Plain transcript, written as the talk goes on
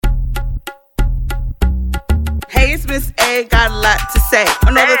Miss A got a lot to say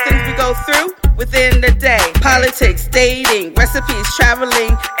on all the things we go through within the day. Politics, dating, recipes,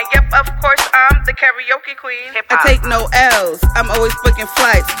 traveling. And yep, of course, I'm the karaoke queen. I take no L's. I'm always booking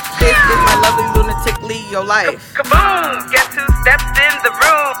flights. This is my lovely lunatic Leo life. Kaboom! Guess who stepped in the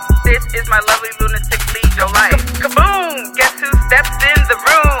room? This is my lovely lunatic Leo life. Kaboom! Guess who stepped in the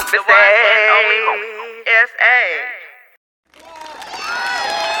room? The one and only S.A.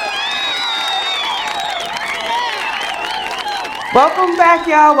 Welcome back,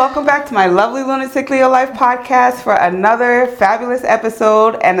 y'all. Welcome back to my lovely Lunatic Leo Life podcast for another fabulous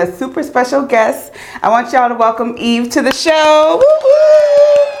episode and a super special guest. I want y'all to welcome Eve to the show.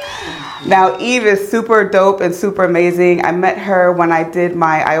 Woo-woo! Now, Eve is super dope and super amazing. I met her when I did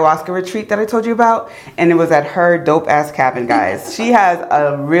my ayahuasca retreat that I told you about, and it was at her dope-ass cabin, guys. She has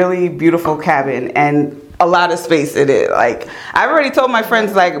a really beautiful cabin and a lot of space in it. Like, I've already told my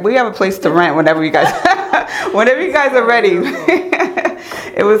friends, like, we have a place to rent whenever you guys are ready.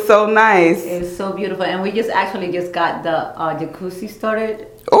 It was so nice. It was so beautiful, and we just got the jacuzzi started.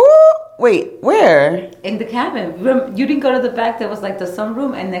 Oh, wait, where? In the cabin. You didn't go to the back. There was like the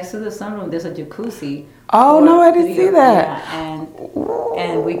sunroom, and next to the sunroom there's a jacuzzi. Oh no, I didn't see that. Yeah,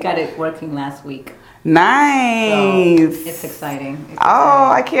 and we got it working last week. Nice. So it's exciting.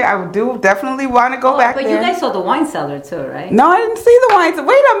 I can't. I do definitely want to go back there. But you guys saw the wine cellar too, right? No, I didn't see the wine cellar.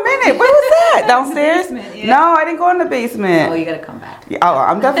 Wait a minute. Where was that? Downstairs? Yeah. No, I didn't go in the basement. Oh, you gotta come back. Oh,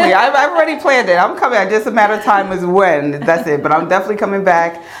 I'm definitely. I've already planned it. I'm coming. Just a matter of time is when. That's it. But I'm definitely coming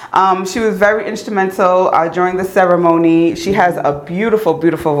back. She was very instrumental during the ceremony. She has a beautiful,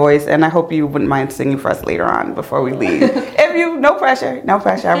 beautiful voice, and I hope you wouldn't mind singing for us later on before we leave. No pressure.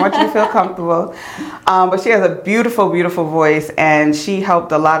 I want you to feel comfortable. But she has a beautiful, beautiful voice, and she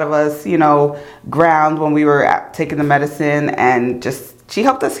helped a lot of us, ground when we were taking the medicine, and she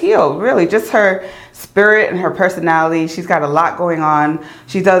helped us heal, really. Just her spirit and her personality. She's got a lot going on.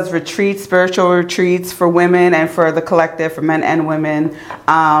 She does retreats, spiritual retreats for women and for the collective, for men and women.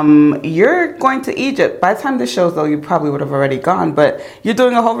 You're going to Egypt. By the time this shows, though, you probably would have already gone, but you're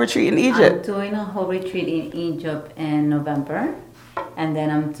doing a whole retreat in Egypt. I'm doing a whole retreat in Egypt in November. And then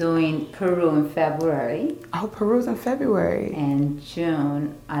I'm doing Peru in February. Oh, Peru's in February. And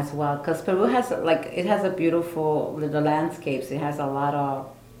June as well. Because Peru has, a beautiful little landscapes. It has a lot of,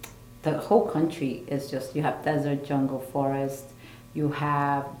 the whole country is just, you have desert, jungle, forest. You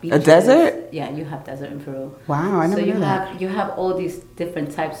have beaches. A desert? Yeah, you have desert in Peru. Wow, I never knew that. You have all these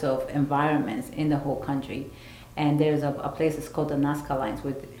different types of environments in the whole country. And there's a place, it's called the Nazca Lines,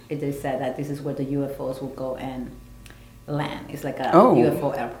 where it is said that this is where the UFOs will go and land. It's like a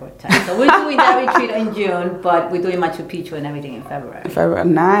UFO airport type. So we're doing that retreat in June, but we're doing Machu Picchu and everything in February.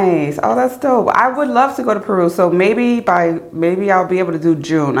 Nice. Oh, that's dope. I would love to go to Peru. So maybe I'll be able to do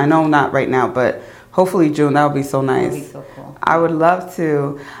June. I know not right now, but hopefully June. That would be so nice. That would be so cool. I would love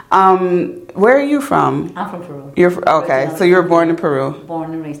to. Where are you from? I'm from Peru. Okay, so you were born in Peru.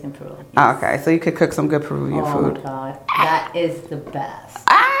 Born and raised in Peru. Yes. Oh, okay, so you could cook some good Peruvian food. Oh my God, that is the best.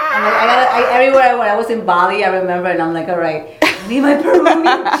 Everywhere when I was in Bali, I remember, and I'm like, all right, I need my Peruvian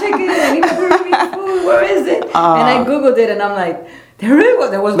chicken, I need my Peruvian food, where is it? And I Googled it, and I'm like, there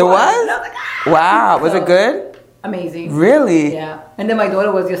was one. Like, wow, was it good? Amazing. Really? Yeah. And then my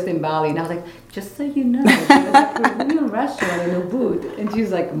daughter was just in Bali, and I was like, just so you know, there's a Peruvian restaurant in Ubud. And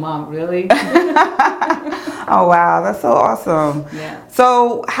she's like, Mom, really? Oh, wow. That's so awesome. Yeah.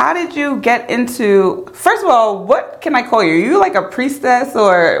 So how did you get into, first of all, what can I call you? Are you like a priestess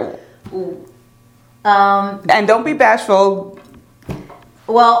or? And don't be bashful.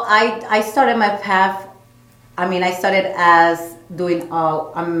 Well, I started my path. I started as doing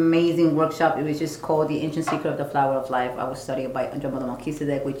an amazing workshop. It was just called The Ancient Secret of the Flower of Life. I was studying by Andrea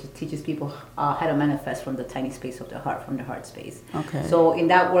Melchizedek, which teaches people how to manifest from the tiny space of their heart, from the heart space. Okay. So in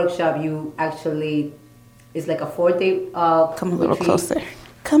that workshop, you actually, it's like a 4-day Come a little closer.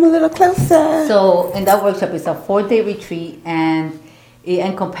 Come a little closer. So in that workshop, it's a 4-day retreat, and it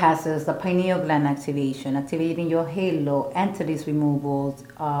encompasses the pineal gland activation, activating your halo, entities removals,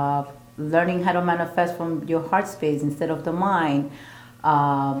 learning how to manifest from your heart space instead of the mind.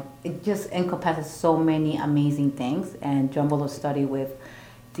 It just encompasses so many amazing things. And John Bolo studied with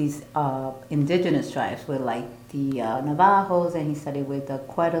these indigenous tribes, with like the Navajos, and he studied with the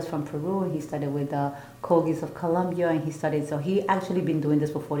Queros from Peru, and he studied with the Kogis of Colombia, and so he actually been doing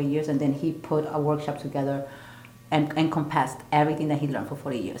this for 40 years, and then he put a workshop together and encompassed everything that he learned for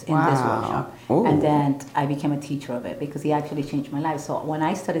 40 years in this workshop. Ooh. And then I became a teacher of it because he actually changed my life. So when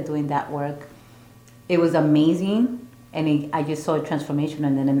I started doing that work, it was amazing. And I just saw a transformation,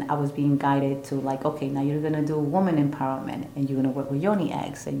 and then I was being guided to like, okay, now you're gonna do woman empowerment, and you're gonna work with yoni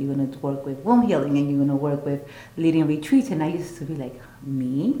eggs, and you're gonna work with womb healing, and you're gonna work with leading retreats. And I used to be like,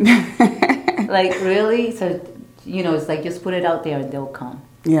 me, like really? So it's like just put it out there, and they'll come.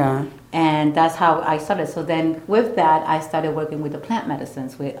 Yeah. And that's how I started. So then with that, I started working with the plant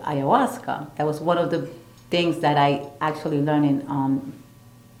medicines with ayahuasca. That was one of the things that I actually learned in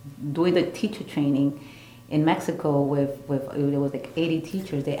doing the teacher training in Mexico with there was like 80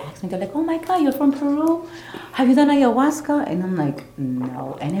 teachers. They asked me, they're like, oh my God, you're from Peru? Have you done ayahuasca? And I'm like,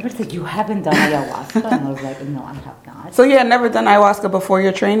 no. And they were like, you haven't done ayahuasca? And I was like, no, I have not. So you had never done ayahuasca before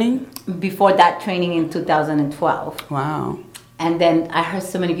your training? Before that training in 2012. Wow. And then I heard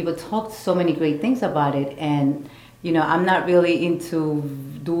so many people talk so many great things about it. And, I'm not really into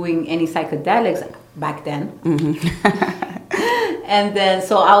doing any psychedelics back then. Mm-hmm. And then,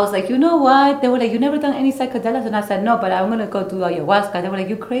 so I was like, you know what? They were like, you never done any psychedelics? And I said, no, but I'm going to go do ayahuasca. They were like,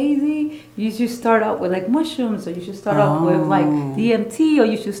 you crazy? You should start out with like mushrooms, or you should start off with like DMT, or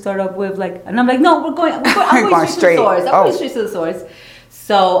you should start off with like, and I'm like, no, I'm going straight to the source. I'm going straight to the source.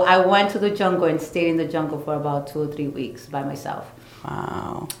 So I went to the jungle and stayed in the jungle for about 2 or 3 weeks by myself.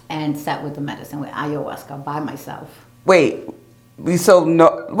 Wow. And sat with the medicine, with ayahuasca by myself. Wait. So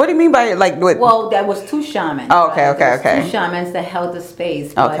no, what do you mean by like? What? Well, there was 2 shamans. Oh, okay, okay. 2 shamans that held the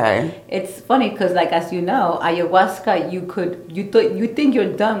space. But okay. It's funny because, like, as you know, ayahuasca, you think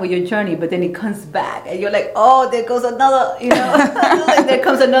you're done with your journey, but then it comes back, and you're like, oh, there goes another, like there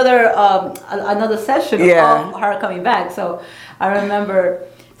comes another session of her coming back. So I remember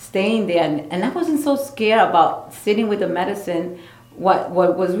staying there, and I wasn't so scared about sitting with the medicine. What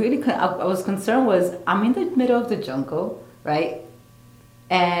was really I was concerned was I'm in the middle of the jungle, right?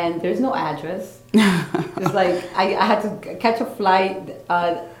 And there's no address. It's like I had to catch a flight,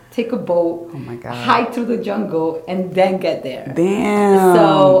 take a boat, oh my God, hike through the jungle, and then get there. Damn.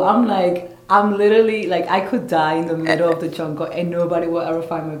 So I'm literally like, I could die in the middle of the jungle and nobody will ever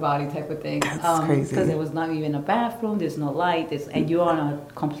find my body, type of thing. That's crazy. Because there was not even a bathroom, there's no light, and you're on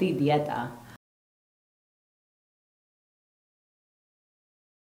a complete dieta.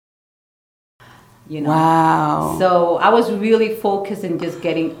 Wow. So I was really focused in just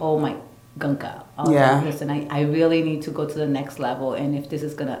getting all my gunk out. Yeah. Listen, I really need to go to the next level, and if this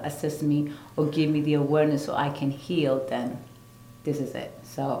is going to assist me or give me the awareness so I can heal, then this is it.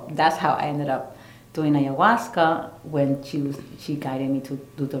 So that's how I ended up doing ayahuasca when she guided me to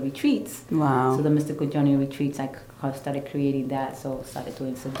do the retreats. Wow. So the Mystical Journey retreats, I started creating that. So started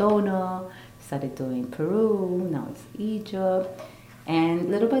doing Sedona, started doing Peru, now it's Egypt. And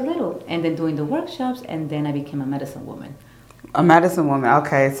little by little, and then doing the workshops, and then I became a medicine woman. A medicine woman,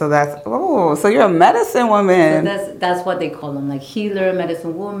 okay. So so you're a medicine woman. So that's what they call them, like healer,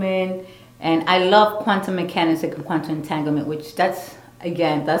 medicine woman. And I love quantum mechanics and quantum entanglement, which that's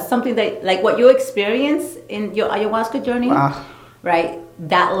something that, like what you experience in your ayahuasca journey, wow, right?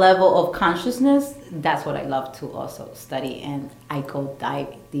 That level of consciousness, that's what I love to also study, and I go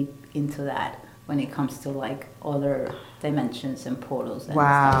dive deep into that when it comes to like other dimensions and portals and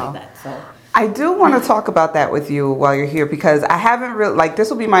stuff like that. So I do want to talk about that with you while you're here, because I haven't really, like, this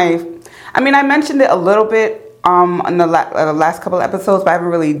will be I mentioned it a little bit in the last couple of episodes, but I haven't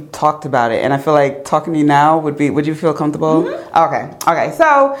really talked about it, and I feel like talking to you now would you feel comfortable? Mm-hmm. Okay.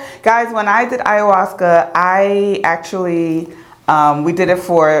 So guys, when I did ayahuasca, I actually we did it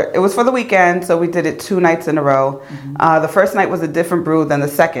for the weekend, so we did it 2 nights in a row. Mm-hmm. The first night was a different brew than the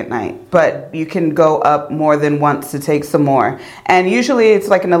second night, but you can go up more than once to take some more. And usually it's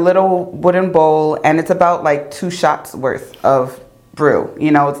like in a little wooden bowl, and it's about like 2 shots worth of brew.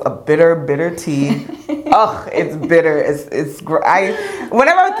 It's a bitter tea. Ugh, it's bitter.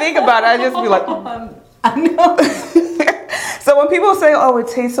 Whenever I think about it, I just be like, I know. So when people say, "Oh, it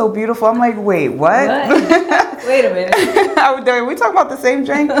tastes so beautiful," I'm like, "Wait, what?" Wait a minute. Are we talking about the same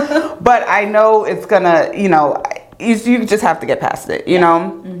drink? But I know it's gonna, you just have to get past it, you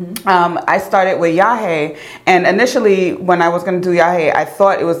know? Mm-hmm. I started with yahe, and initially when I was going to do yahe, I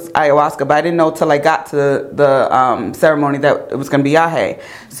thought it was ayahuasca, but I didn't know till I got to the ceremony that it was going to be yahe.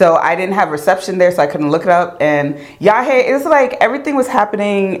 So I didn't have reception there, so I couldn't look it up. And yahe, it was like everything was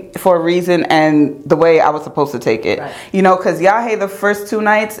happening for a reason and the way I was supposed to take it. Right. Because yahe, the first 2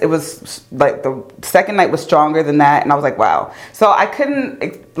 nights, it was like the second night was stronger than that, and I was like, wow. So I couldn't,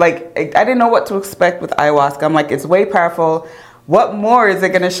 I didn't know what to expect with ayahuasca. I'm like, it's way powerful. What more is it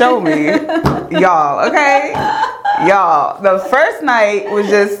going to show me? Y'all, okay? Y'all, the first night was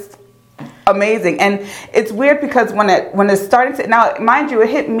just amazing. And it's weird because when it's starting to, now mind you, it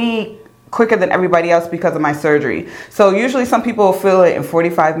hit me quicker than everybody else because of my surgery. So usually some people feel it in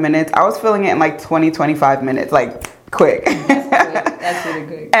 45 minutes. I was feeling it in like 20, 25 minutes, like quick. That's really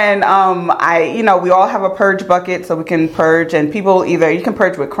quick. And we all have a purge bucket, so we can purge. And people either you can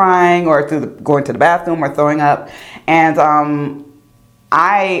purge with crying or through going to the bathroom or throwing up. And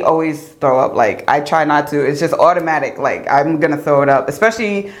I always throw up. Like, I try not to. It's just automatic. Like, I'm gonna throw it up,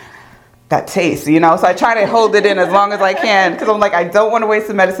 especially that taste, So I try to hold it in as long as I can, because I'm like, I don't want to waste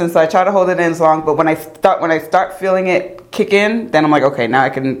the medicine, so I try to hold it in as long. But when I start feeling it kick in, then I'm like, okay, now I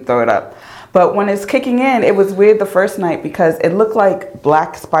can throw it up. But when it's kicking in, it was weird the first night because it looked like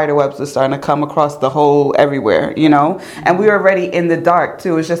black spider webs were starting to come across the whole everywhere, And we were already in the dark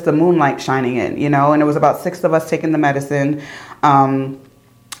too. It was just the moonlight shining in, And it was about 6 of us taking the medicine,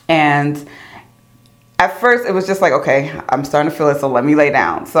 and at first, it was just like, okay, I'm starting to feel it, so let me lay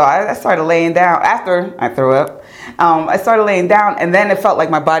down. So I started laying down after I threw up. I started laying down, and then it felt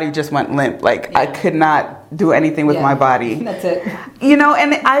like my body just went limp. Like, I could not do anything with my body. That's it. And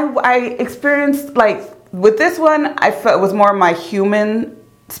I experienced, like, with this one, I felt it was more my human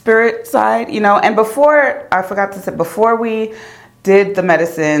spirit side, And before, I forgot to say, before we did the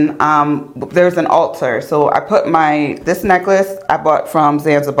medicine, there's an altar. So I put this necklace I bought from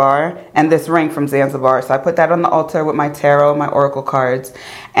Zanzibar and this ring from Zanzibar. So I put that on the altar with my tarot, my oracle cards.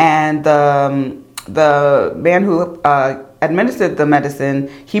 And the man who administered the medicine,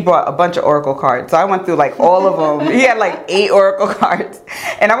 he brought a bunch of oracle cards. So I went through like all of them. He had like 8 oracle cards.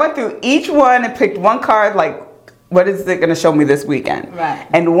 And I went through each one and picked one card, like, what is it going to show me this weekend? Right.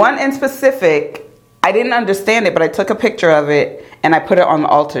 And one in specific, I didn't understand it, but I took a picture of it and I put it on the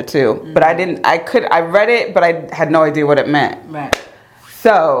altar too. Mm-hmm. But I read it, but I had no idea what it meant. Right.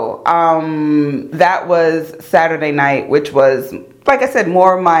 So, that was Saturday night, which was, like I said,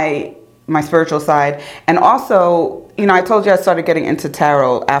 more my spiritual side. And also, I told you I started getting into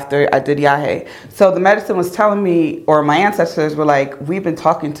tarot after I did Yahe. So the medicine was telling me, or my ancestors were like, we've been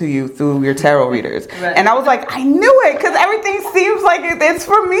talking to you through your tarot readers. Right. And I was like, I knew it, because everything seems like it's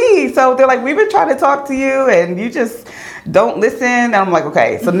for me. So they're like, we've been trying to talk to you and you just don't listen. And I'm like,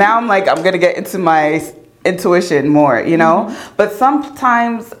 okay. So now I'm like, I'm going to get into my intuition more, Mm-hmm. But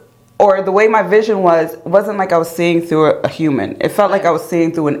sometimes, or the way my vision wasn't like I was seeing through a human. It felt like I was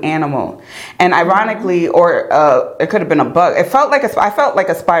seeing through an animal. And ironically, or it could have been a bug. I felt like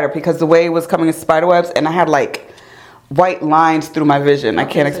a spider, because the way it was coming in spider webs, and I had like white lines through my vision. I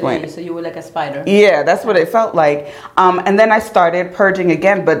can't explain. So you were like a spider. Yeah, that's what it felt like. And then I started purging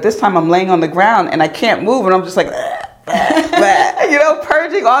again, but this time I'm laying on the ground and I can't move, and I'm just like,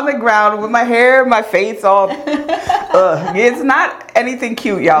 purging on the ground with my hair, my face all. It's not anything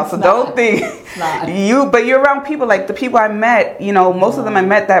cute, y'all. So don't think but you're around people, like the people I met. Most of them I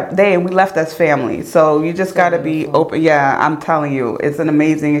met that day, and we left as family. So you just got to be open. Yeah, I'm telling you, it's an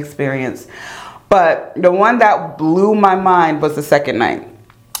amazing experience. But the one that blew my mind was the second night.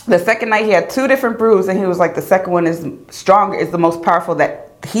 The second night, he had 2 different brews, and he was like, the second one is stronger, is the most powerful that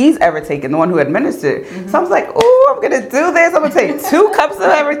he's ever taken, the one who administered. Mm-hmm. So I was like, ooh, I'm going to do this. I'm going to take 2 cups of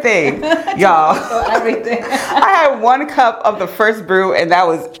everything. Y'all. Everything. I had 1 cup of the first brew, and that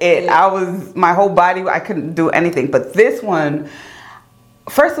was it. Yeah. My whole body, I couldn't do anything. But this one,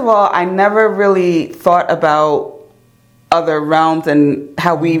 first of all, I never really thought about other realms and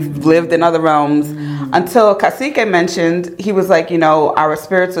how we've lived in other realms until Cacique mentioned, he was like, our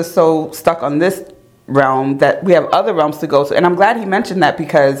spirits are so stuck on this realm that we have other realms to go to. And I'm glad he mentioned that,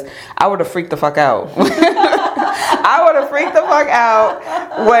 because I would have freaked the fuck out. I would have freaked the fuck out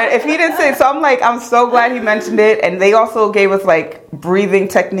if he didn't say it. So I'm so glad he mentioned it. And they also gave us like breathing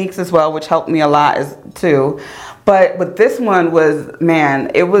techniques as well, which helped me a lot too. But this one was,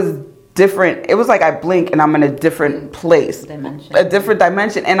 man, it was different. It was like I blink and I'm in a different place, a different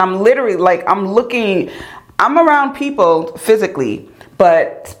dimension. And I'm literally like, I'm around people physically,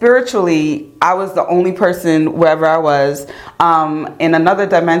 but spiritually, I was the only person wherever I was. In another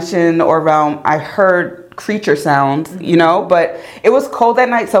dimension or realm, I heard creature sounds, but it was cold that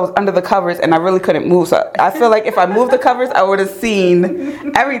night, so I was under the covers and I really couldn't move. So I feel like if I moved the covers, I would have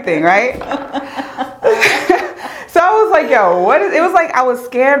seen everything, right? So I was like, yo, it was like I was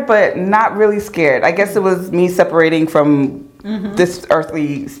scared, but not really scared. I guess it was me separating from this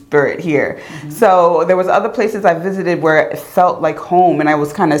earthly spirit here. Mm-hmm. So there was other places I visited where it felt like home, and I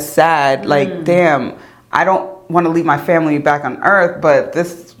was kind of sad, like, damn, I don't want to leave my family back on earth, but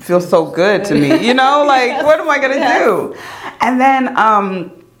this feels so good to me, like, what am I going to do? And then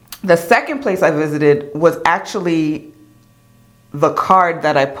the second place I visited was actually the card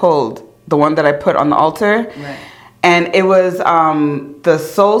that I pulled, the one that I put on the altar. Right. And it was the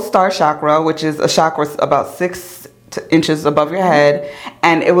Soul Star Chakra, which is a chakra about 6 inches above your head.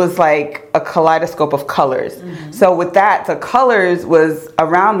 And it was like a kaleidoscope of colors. So with that, the colors was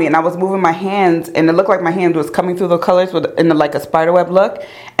around me, and I was moving my hands, and it looked like my hand was coming through the colors in like a spiderweb look.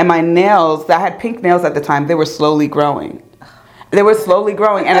 And my nails, I had pink nails at the time, they were slowly growing. They were slowly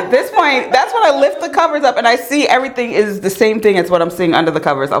growing. And at this point, that's when I lift the covers up and I see everything is the same thing as what I'm seeing under the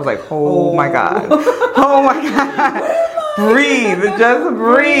covers. I was like, oh my God. Oh my God. Breathe. Just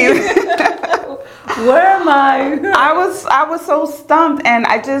breathe. Where am I? I was so stumped, and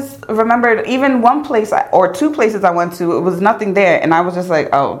I just remembered even one place or two places I went to, it was nothing there. And I was just like,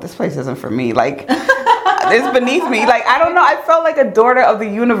 oh, this place isn't for me. Like, it's beneath me. Like, I don't know. I felt like a daughter of the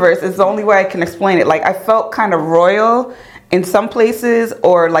universe is the only way I can explain it. Like, I felt kind of royal in some places,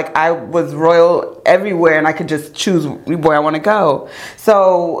 or like I was royal everywhere and I could just choose where I want to go.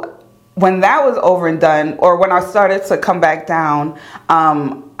 So when that was over and done, or when I started to come back down,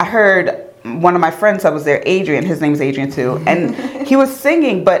 I heard one of my friends that was there, Adrian, his name's Adrian too, and he was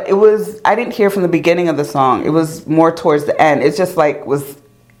singing, but I didn't hear from the beginning of the song. It was more towards the end. It's just like it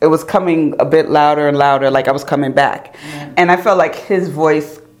was coming a bit louder and louder, like I was coming back. Yeah. And I felt like his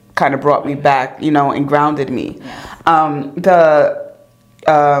voice kind of brought me back, and grounded me. Yeah.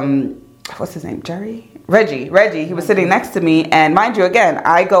 What's his name? Reggie, he was sitting next to me, and mind you, again,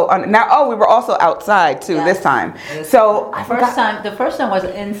 I go on now. Oh, we were also outside too. Yes. This time. So the first time was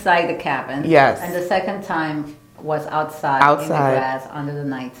inside the cabin. Yes. And the second time was outside in the grass under the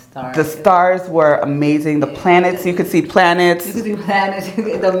night stars. The stars were amazing. The planets, you could see planets. You could see planets.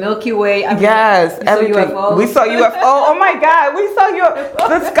 The Milky Way. Yes, everything. We saw UFO. Oh my God, we saw UFO.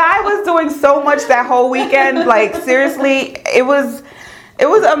 The sky was doing so much that whole weekend. Like, seriously, it was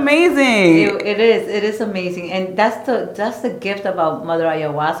amazing. It is amazing, and that's the gift about Mother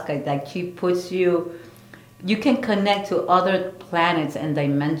Ayahuasca, that she puts you can connect to other planets and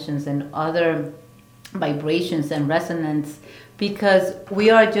dimensions and other vibrations and resonance, because we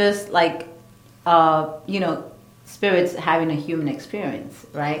are just like spirits having a human experience,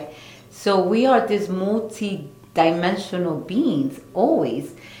 right? So we are these multi-dimensional beings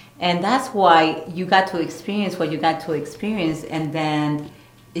always. And that's why you got to experience what you got to experience, and then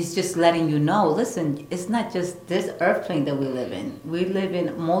it's just letting you know, listen, it's not just this earth plane that we live in. We live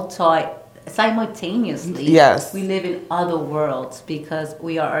in simultaneously. Yes. We live in other worlds, because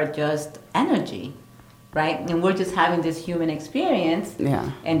we are just energy, right? And we're just having this human experience.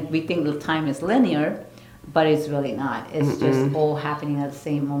 Yeah. And we think the time is linear, but it's really not. It's just all happening at the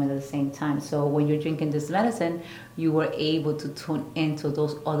same moment, at the same time. So when you're drinking this medicine, you were able to tune into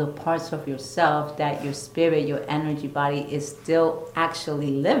those other parts of yourself that your spirit, your energy body is still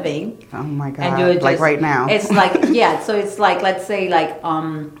actually living. Oh my God! And you're just, like right now. It's like So it's like, let's say like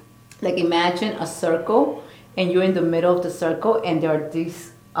imagine a circle, and you're in the middle of the circle, and there are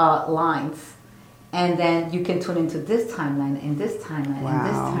these lines. And then you can tune into this timeline and this timeline and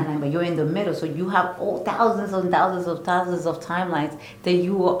this timeline, but you're in the middle. So you have thousands and thousands of timelines that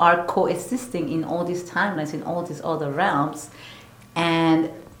you are coexisting in all these timelines, in all these other realms.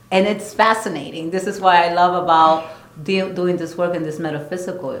 And it's fascinating. This is why I love about doing this work in this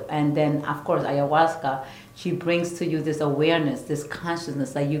metaphysical. And then, of course, ayahuasca, she brings to you this awareness, this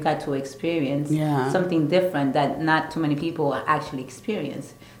consciousness that you got to experience something different that not too many people actually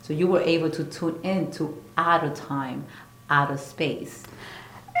experience. So you were able to tune into outer time, outer space.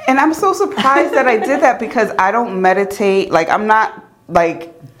 And I'm so surprised that I did that, because I don't meditate. Like,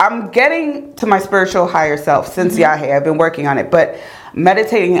 I'm getting to my spiritual higher self since Yahe. I've been working on it. But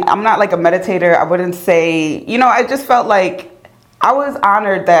meditating, I'm not like a meditator. I wouldn't say, I just felt like I was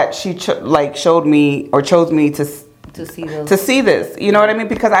honored that she showed me or chose me to see this. You know what I mean?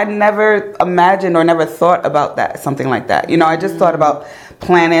 Because I never imagined or never thought about something like that. I just thought about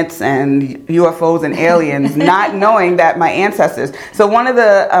planets and UFOs and aliens, not knowing that my ancestors. So one of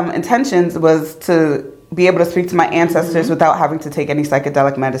the intentions was to be able to speak to my ancestors without having to take any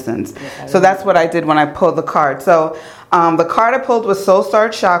psychedelic medicines. So that's what I did when I pulled the card. So the card I pulled was Soul Star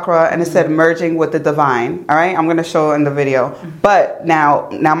Chakra, and it said merging with the divine. All right, I'm going to show in the video. But now,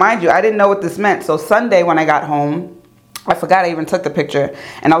 mind you, I didn't know what this meant. So Sunday when I got home, I forgot I even took the picture,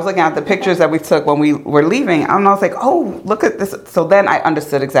 and I was looking at the pictures that we took when we were leaving, and I was like, oh, look at this. So then I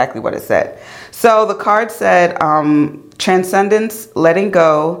understood exactly what it said. So the card said transcendence, letting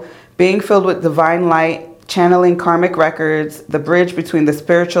go, being filled with divine light, channeling karmic records, the bridge between the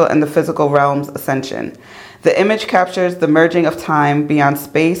spiritual and the physical realms, ascension. The image captures the merging of time beyond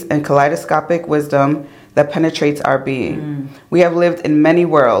space and kaleidoscopic wisdom that penetrates our being. We have lived in many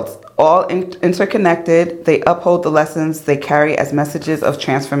worlds, all interconnected. They uphold the lessons they carry as messages of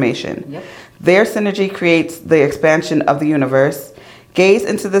transformation. Yep. Their synergy creates the expansion of the universe. Gaze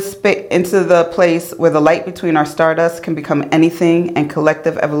into the place where the light between our stardust can become anything, and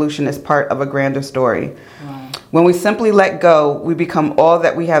collective evolution is part of a grander story. Wow. When we simply let go, we become all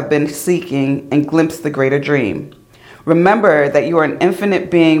that we have been seeking and glimpse the greater dream. Remember that you are an infinite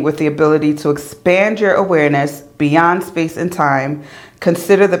being with the ability to expand your awareness beyond space and time.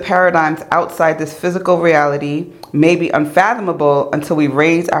 Consider the paradigms outside this physical reality may be unfathomable until we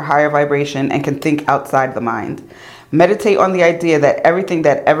raise our higher vibration and can think outside the mind. Meditate on the idea that everything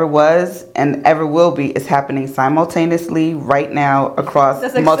that ever was and ever will be is happening simultaneously right now across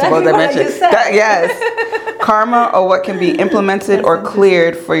multiple dimensions. Yes. Karma, or what can be implemented or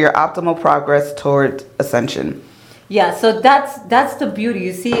cleared for your optimal progress toward ascension. Yeah, so that's the beauty.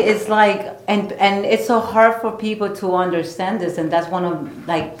 You see, it's like, and it's so hard for people to understand this, and that's one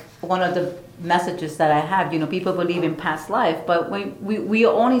of the messages that I have. You know, people believe in past life, but we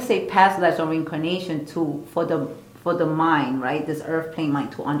only say past lives or reincarnation for the mind, right? This earth plane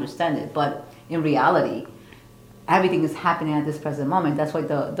mind to understand it. But in reality, everything is happening at this present moment. That's why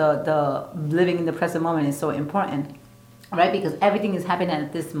the living in the present moment is so important, right? Because everything is happening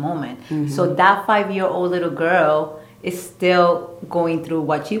at this moment. Mm-hmm. So that 5-year-old little girl is still going through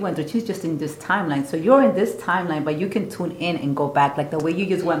what she went through. She's just in this timeline. So you're in this timeline, but you can tune in and go back. Like the way you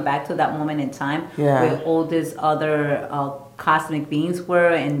just went back to that moment in time where all these other cosmic beings were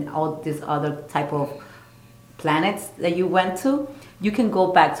and all these other type of planets that you went to, you can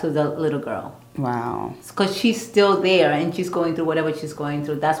go back to the little girl. Wow. Because she's still there and she's going through whatever she's going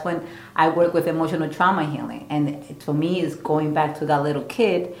through. That's when I work with emotional trauma healing. And for me, it's going back to that little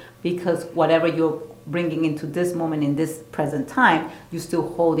kid, because whatever you're bringing into this moment in this present time, you're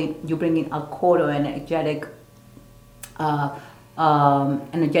still holding, you're bringing a cord or energetic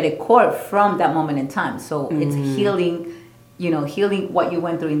cord from that moment in time. So it's healing, healing what you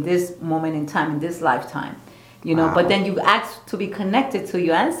went through in this moment in time, in this lifetime. Wow. But then you ask to be connected to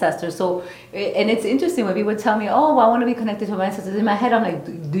your ancestors. So, and it's interesting when people tell me, "Oh, well, I want to be connected to my ancestors." In my head, I'm like,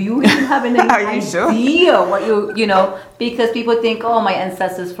 "Do you even have an idea sure? what Because people think, "Oh, my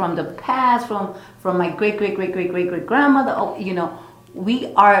ancestors from the past, from my great grandmother." Oh, we've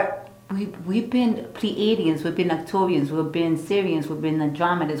been Pleiadians, we've been Arcturians, we've been Sirians, we've been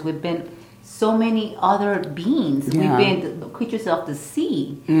Andromedans, we've been so many other beings. Yeah. We've been creatures of the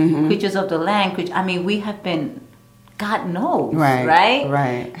sea, creatures of the land. We have been, God knows, right?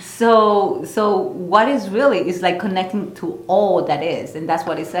 Right. So what is really is like connecting to all that is, and that's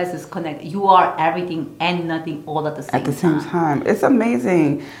what it says is connect. You are everything and nothing all at the same time. At the same time, it's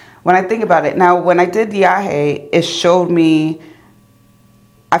amazing when I think about it. Now, when I did Viaje, it showed me.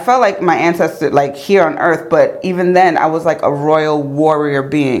 I felt like my ancestor, like here on earth, but even then I was like a royal warrior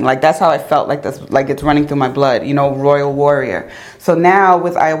being. Like that's how I felt, like this, like it's running through my blood, royal warrior. So now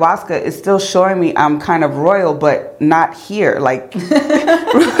with ayahuasca, it's still showing me I'm kind of royal, but not here. Like, so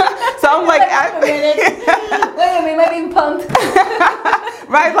I'm like, wait a minute, I'm being pumped.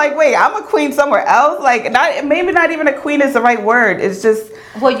 Right? Like, wait, I'm a queen somewhere else. Like, maybe not even a queen is the right word. It's just.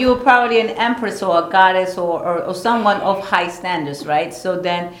 Well, you're probably an empress or a goddess or someone of high standards, right? So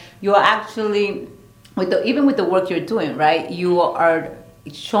then you're actually, even with the work you're doing, right? You are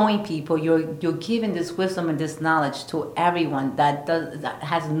showing people, you're giving this wisdom and this knowledge to everyone that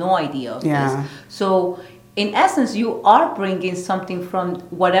has no idea of this. So in essence, you are bringing something from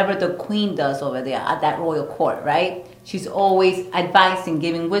whatever the queen does over there at that royal court, right? She's always advising,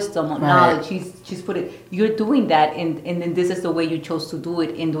 giving wisdom, knowledge. She's put it. You're doing that, and then this is the way you chose to do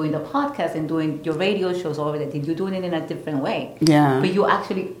it in doing the podcast and doing your radio shows over there. You're doing it in a different way. Yeah. But you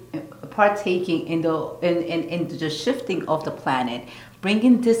actually partaking in the shifting of the planet,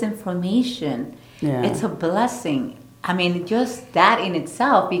 bringing this information. Yeah. It's a blessing. Just that in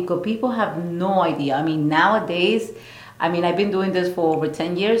itself, because people have no idea. Nowadays, I've been doing this for over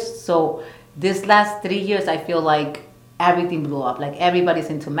 10 years. So this last 3 years, I feel like everything blew up. Like everybody's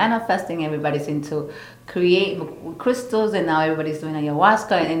into manifesting, everybody's into create crystals, and now everybody's doing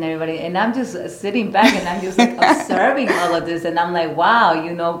ayahuasca, and I'm just sitting back and I'm just like observing all of this, and I'm like, wow,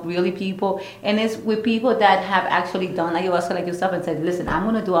 really people, and it's with people that have actually done ayahuasca like yourself and said, listen, I'm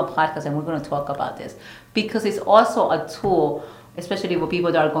going to do a podcast and we're going to talk about this, because it's also a tool, especially for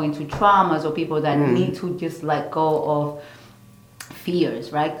people that are going through traumas or people that need to just let go of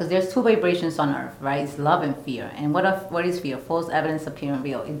fears, right? Because there's two vibrations on earth, right? It's love and fear. And what is fear? False evidence appearing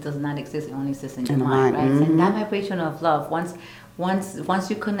real. It does not exist. It only exists in your mind, right? And that vibration of love, once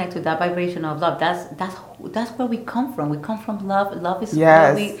you connect to that vibration of love, that's where we come from. We come from love. Love is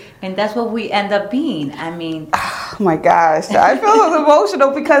and that's what we end up being. Oh my gosh, I feel so emotional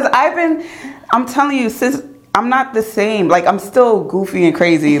because I'm telling you, since I'm not the same. Like, I'm still goofy and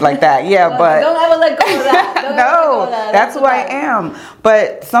crazy like that. Yeah, but don't ever let go of that. No, that's who I am.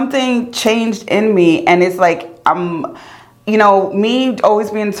 But something changed in me, and it's like me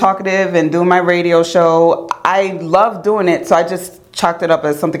always being talkative and doing my radio show. I love doing it, so I just chalked it up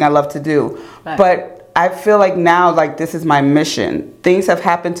as something I love to do. Right. But I feel like now, like, this is my mission. Things have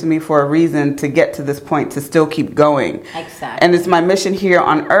happened to me for a reason to get to this point, to still keep going. Exactly. And it's my mission here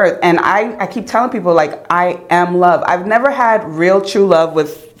on earth. And I keep telling people, like, I am love. I've never had real true love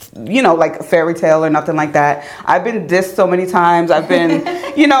with, like a fairy tale or nothing like that. I've been dissed so many times. I've been,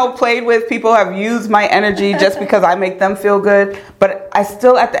 played with. People have used my energy just because I make them feel good. But I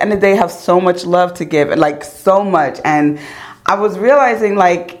still, at the end of the day, have so much love to give. Like, so much. And I was realizing,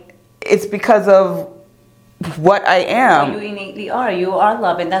 like, it's because of what I am. You innately are. You are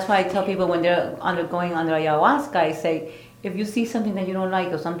love. And that's why I tell people when they're going under ayahuasca, I say, if you see something that you don't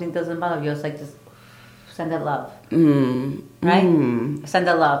like or something doesn't bother you, it's like, just send that love. Right? Send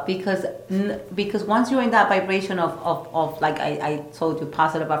that love. Because once you're in that vibration of like I told you,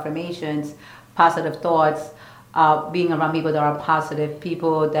 positive affirmations, positive thoughts, being around people that are positive,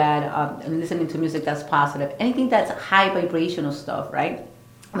 people that are listening to music that's positive, anything that's high vibrational stuff, right?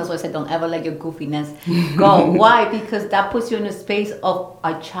 That's why I said, don't ever let your goofiness go. Why? Because that puts you in a space of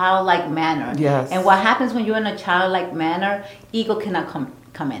a childlike manner. Yes. And what happens when you're in a childlike manner, ego cannot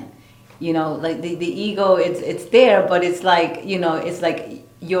come in. Like the ego, it's there, but it's like, it's like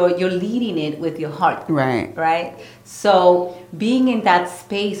you're leading it with your heart. Right. Right? So being in that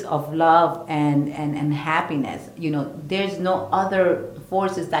space of love and happiness, there's no other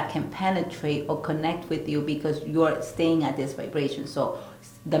forces that can penetrate or connect with you because you're staying at this vibration. So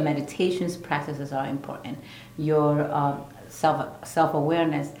the meditations practices are important. Your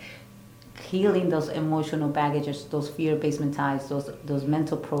self-awareness, healing those emotional baggages, those fear-based mentalities, those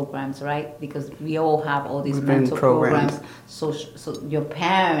mental programs, right? Because we all have all these mental programs. So your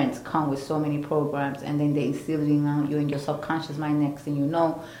parents come with so many programs, and then they instill it in you in your subconscious mind. Next thing you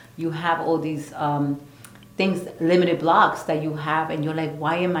know, you have all these things, limited blocks that you have, and you're like,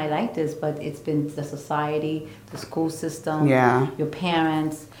 why am I like this? But it's been the society, the school system, your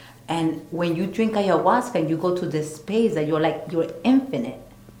parents. And when you drink ayahuasca and you go to this space that you're infinite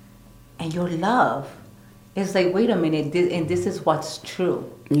and your love, it's like, wait a minute, this is what's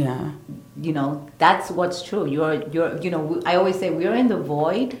true. Yeah. That's what's true. I always say we're in the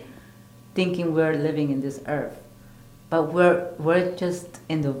void thinking we're living in this earth. But we're just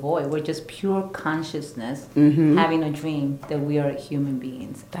in the void. We're just pure consciousness having a dream that we are human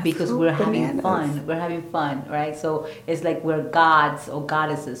beings. Because we're having fun. We're having fun, right? So it's like we're gods or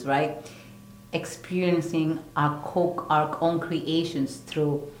goddesses, right? Experiencing our own creations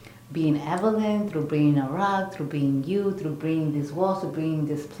through being Evelyn, through being a rock, through being you, through bringing this wall, through bringing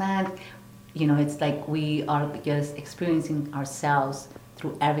this plant. It's like we are just experiencing ourselves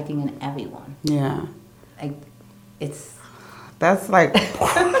through everything and everyone. Yeah. That's like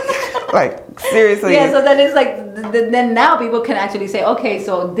seriously. Yeah, so then it's like, then now people can actually say, okay,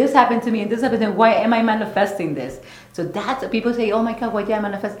 so this happened to me and this happened to me. Why am I manifesting this? So that's, people say, oh my God, why did I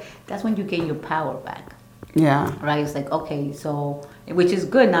manifest? That's when you gain your power back. Yeah. Right? It's like, okay, so, which is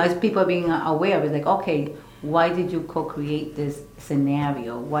good. Now it's people being aware of it. Like, okay, why did you co-create this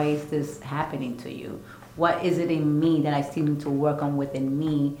scenario? Why is this happening to you? What is it in me that I still need to work on within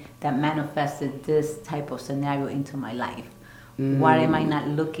me that manifested this type of scenario into my life? What am I not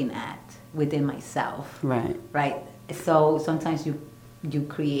looking at within myself? Right. Right. So sometimes you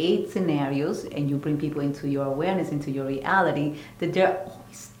create scenarios and you bring people into your awareness, into your reality, that they're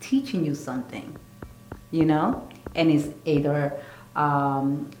always teaching you something, and it's either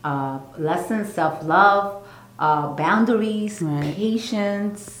lessons, self-love, boundaries, right.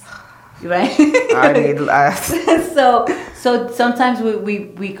 Patience. Right. I need less. So sometimes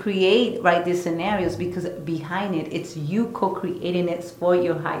we create, right, these scenarios because behind it's you co-creating it for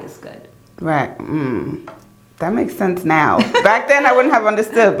your highest good. Right. That makes sense now. Back then I wouldn't have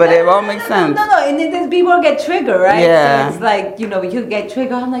understood, but it all makes sense. No. And then people get triggered, right? Yeah. So it's like, you get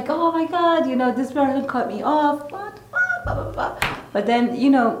triggered. I'm like, oh my God, this person cut me off. What? Blah, blah, blah. But then,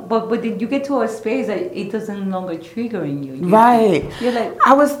 but then you get to a space that it doesn't no longer triggering you. Right. You're like,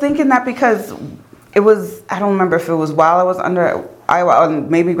 I was thinking that because it was, I don't remember if it was while I was under ayahuasca,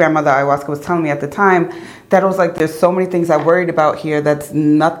 maybe grandmother ayahuasca was telling me at the time that it was like, there's so many things I worried about here that's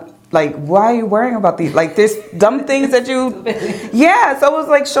not, like, why are you worrying about these? Like, there's dumb things that you, yeah. So it was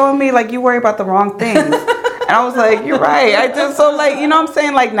like showing me, like, you worry about the wrong things. And I was like, you're right. I just, so like, what I'm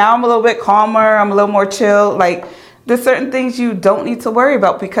saying? Like, now I'm a little bit calmer. I'm a little more chill. Like, there's certain things you don't need to worry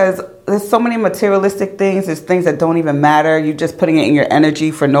about because there's so many materialistic things. There's things that don't even matter. You're just putting it in your energy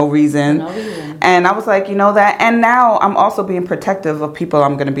for no reason. And I was like, you know that. And now I'm also being protective of people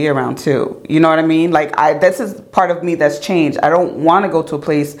I'm going to be around too. You know what I mean? Like this is part of me that's changed. I don't want to go to a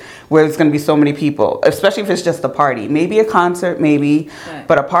place where there's going to be so many people, especially if it's just a party. Maybe a concert, maybe, right.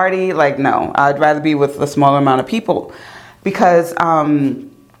 But a party, like, no. I'd rather be with a smaller amount of people because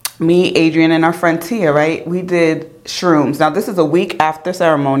me, Adrian, and our friend Tia, right? We did shrooms. Now, this is a week after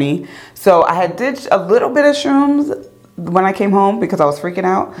ceremony. So I did a little bit of shrooms when I came home because I was freaking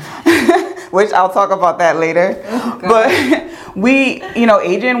out, which I'll talk about that later. Oh, but we,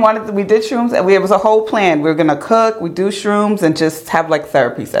 Adrian we did shrooms, and it was a whole plan. We were going to cook, we do shrooms, and just have like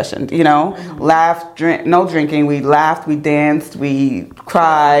therapy sessions, laugh, drink, no drinking. We laughed, we danced, we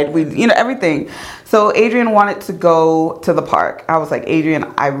cried, everything. So Adrian wanted to go to the park. I was like,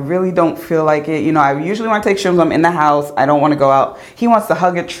 Adrian, I really don't feel like it. I usually want to take shrooms. I'm in the house. I don't want to go out. He wants to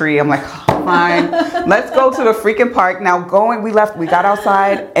hug a tree. I'm like, oh, fine. Let's go to the freaking park. Now we got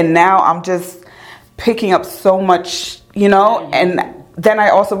outside, and now I'm just picking up so much, and then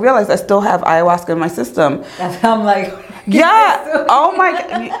I also realized I still have ayahuasca in my system. That's how I'm like, yeah. Oh my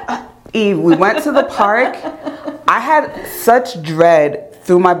God. Eve, we went to the park. I had such dread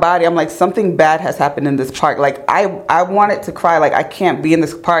through my body. I'm like, something bad has happened in this park. Like, I wanted to cry. Like, I can't be in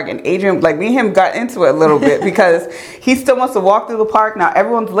this park. And Adrian, like, me and him got into it a little bit because he still wants to walk through the park. Now,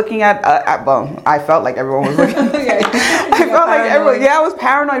 everyone's looking at well, I felt like everyone was looking. I was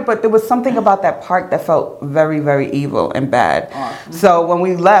paranoid, but there was something about that park that felt very, very evil and bad. Awesome. So when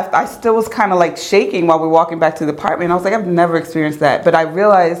we left, I still was kind of like shaking while we were walking back to the apartment. I was like, I've never experienced that. But I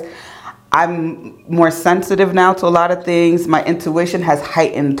realized I'm more sensitive now to a lot of things. My intuition has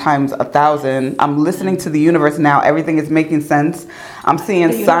heightened times 1,000. I'm listening to the universe now. Everything is making sense. I'm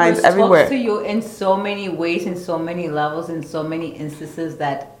seeing signs everywhere. It talks to you in so many ways, in so many levels, in so many instances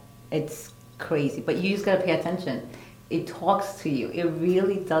that it's crazy. But you just gotta pay attention. It talks to you. It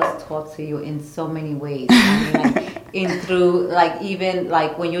really does talk to you in so many ways. Even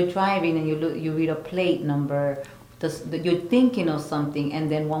when you're driving and you read a plate number. You're thinking of something,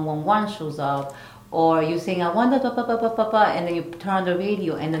 and then 111 shows up, or you're saying, I wonder, and then you turn on the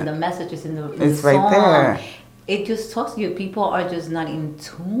radio, and then the message is in the song. Right there. It just talks to you. People are just not in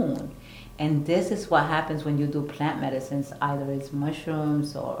tune. And this is what happens when you do plant medicines, either it's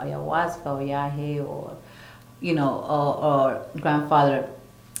mushrooms, or ayahuasca, or yahe, or, or grandfather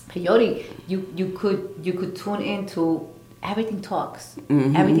peyote. You could tune into everything talks.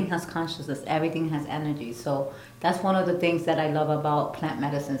 Mm-hmm. Everything has consciousness. Everything has energy. So that's one of the things that I love about plant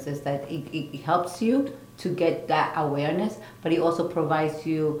medicines is that it helps you to get that awareness, but it also provides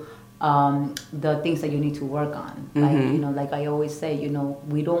you the things that you need to work on. Mm-hmm. Like I always say,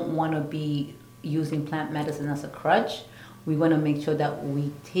 we don't want to be using plant medicine as a crutch. We want to make sure that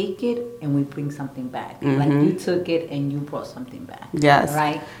we take it and we bring something back. Mm-hmm. Like you took it and you brought something back. Yes.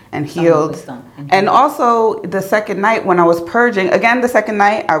 Right? And healed. And also the second night when I was purging, again, the second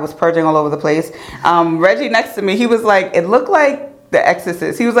night I was purging all over the place. Reggie next to me, he was like, it looked like The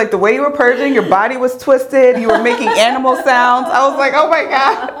Exorcist. He was like, the way you were purging, your body was twisted. You were making animal sounds. I was like, oh my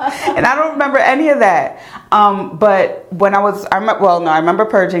God. And I don't remember any of that. But when I remember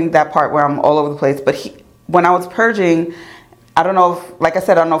purging that part where I'm all over the place. But when I was purging, I don't know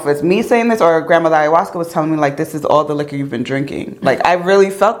if it's me saying this or Grandmother Ayahuasca was telling me, like, this is all the liquor you've been drinking. Like, I really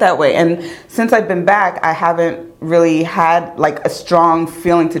felt that way. And since I've been back, I haven't really had, like, a strong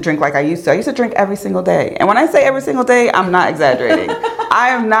feeling to drink like I used to. I used to drink every single day. And when I say every single day, I'm not exaggerating. I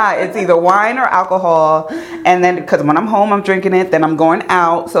am not. It's either wine or alcohol. And then, because when I'm home, I'm drinking it. Then I'm going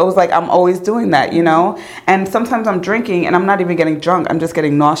out. So it was like, I'm always doing that, And sometimes I'm drinking and I'm not even getting drunk. I'm just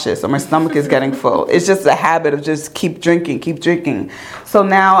getting nauseous or my stomach is getting full. It's just a habit of just keep drinking. So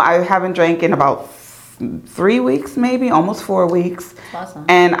now I haven't drank in about 3 weeks, maybe almost 4 weeks. Awesome.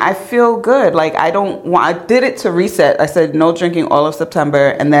 And I feel good. Like I did it to reset. I said no drinking all of September.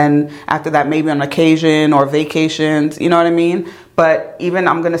 And then after that, maybe on occasion or vacations, you know what I mean? But even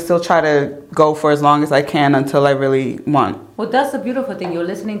I'm going to still try to go for as long as I can until I really want. Well, that's the beautiful thing. You're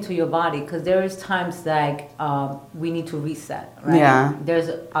listening to your body because there is times that we need to reset, right? Yeah. There's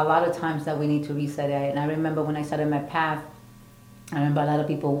a lot of times that we need to reset it. And I remember when I started my path, I remember a lot of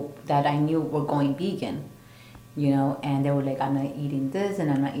people that I knew were going vegan, and they were like, I'm not eating this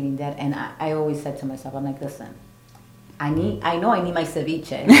and I'm not eating that. And I always said to myself, I'm like, listen, I know I need my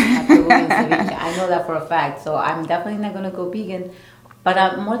ceviche. I have Peruvian ceviche. I know that for a fact. So I'm definitely not going to go vegan.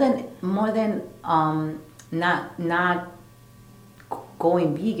 But more than not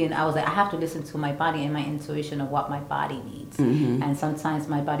going vegan, I was like, I have to listen to my body and my intuition of what my body needs. Mm-hmm. And sometimes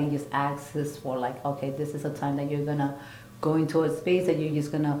my body just asks for like, okay, this is a time that you're going to go into a space that you're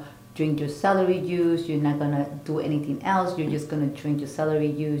just going to drink your celery juice. You're not gonna do anything else. You're just gonna drink your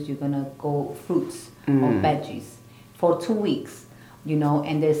celery juice. You're gonna go fruits or veggies for 2 weeks. You know,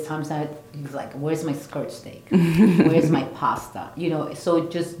 and there's times that he's like, where's my skirt steak? Where's my pasta? You know, so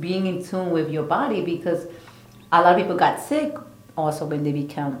just being in tune with your body, because a lot of people got sick also when they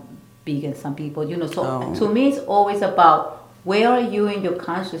become vegan, some people, you know. So to me, it's always about where are you in your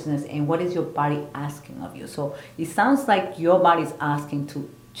consciousness and what is your body asking of you. So it sounds like your body's asking to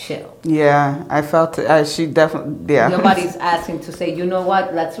chill. Yeah, I felt it. She definitely, yeah. Your body's asking to say, you know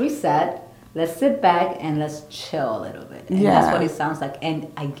what, let's reset. Let's sit back and let's chill a little bit. And that's what it sounds like. And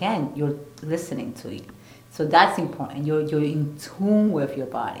again, you're listening to it. So that's important. You're in tune with your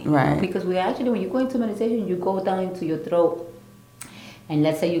body. Right. You know? Because we actually, when you go into meditation, you go down into your throat. And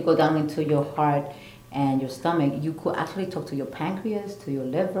let's say you go down into your heart and your stomach. You could actually talk to your pancreas, to your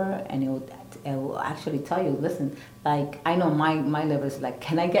liver, and it will actually tell you, listen, like, I know my liver is like,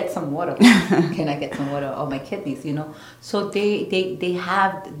 can I get some water? Can I get some water? Or my kidneys, you know? So they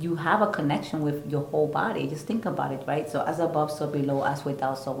have, you have a connection with your whole body. Just think about it, right? So as above, so below, as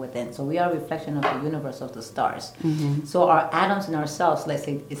without, so within. So we are a reflection of the universe, of the stars. So our atoms in our cells, let's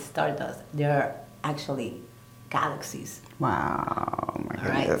say it's stardust, they're actually galaxies. Wow, my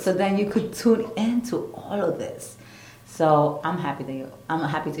goodness. Right? So then you could tune into all of this. So I'm happy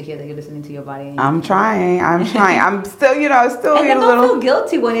to hear that you're listening to your body. I'm trying. I'm still, and don't feel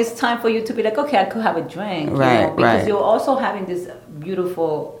guilty when it's time for you to be like, okay, I could have a drink. Right, because you're also having this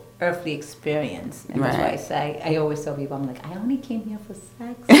beautiful earthly experience. And that's why I always tell people, I'm like, I only came here for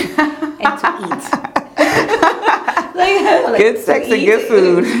sex and to eat. like, good sex and good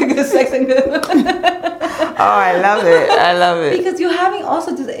food. Good sex and good food. Oh, I love it. Because you're having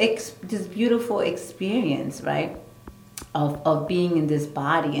also this beautiful experience, right? Of being in this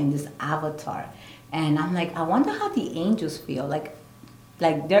body and this avatar. And I'm like, I wonder how the angels feel, like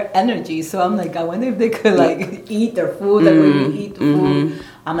their energy. So I'm like, I wonder if they could like eat their food, like when you eat food.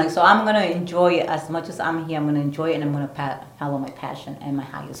 I'm like, so I'm gonna enjoy it as much as I'm here. I'm gonna enjoy it, and I'm gonna follow my passion and my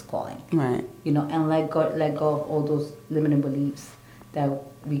highest calling. Right. You know, and let go of all those limiting beliefs that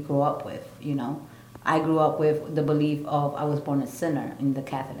we grew up with. You know, I grew up with the belief of I was born a sinner in the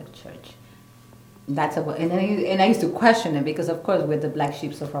Catholic Church. And I used to question it, because of course we're the black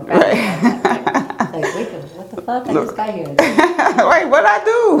sheep of our family. Right? Like, wait, what the fuck is this guy here? Wait, what'd I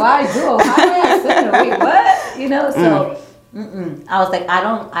do? What I do? How am I a sinner? Wait, what? You know, so I was like,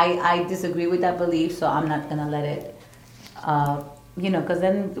 I disagree with that belief, so I'm not gonna let it. You know, because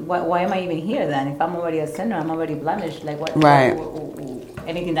then why am I even here then? If I'm already a sinner, I'm already blemished. Like what? Right.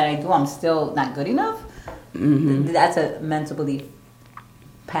 Anything that I do, I'm still not good enough. That's a mental belief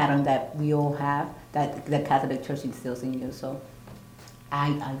pattern that we all have, that the Catholic Church instills in you. So I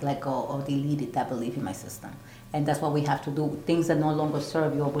let go or deleted that belief in my system. And that's what we have to do. Things that no longer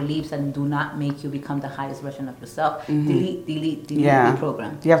serve your beliefs and do not make you become the highest version of yourself. Delete,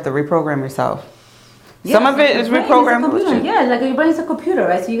 reprogram. You have to reprogram yourself. Yeah, some of it is reprogrammed. Yeah, like your brain is a computer,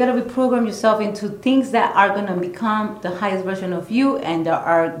 right? So you got to reprogram yourself into things that are going to become the highest version of you, and there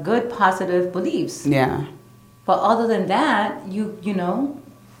are good, positive beliefs. Yeah. But other than that, you know,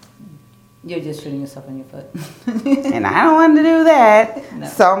 you're just shooting yourself in your foot. And I don't want to do that. No.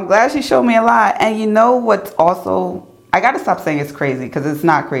 So I'm glad she showed me a lot. And you know what's also, I got to stop saying it's crazy, because it's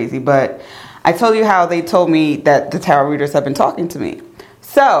not crazy. But I told you how they told me that the tarot readers have been talking to me.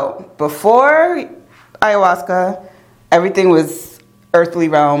 So before ayahuasca, everything was earthly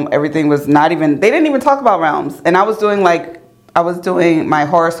realm. Everything was not even, they didn't even talk about realms. And I was doing my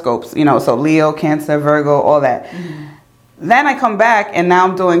horoscopes, you know, so Leo, Cancer, Virgo, all that. Then I come back and now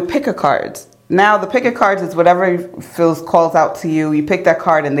I'm doing pick-a cards. Now the pick-a cards is whatever calls out to you. You pick that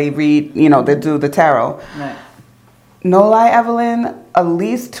card and they read, you know, they do the tarot. Right. No lie, Evelyn, at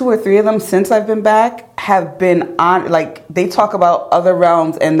least 2 or 3 of them since I've been back have been on, like, they talk about other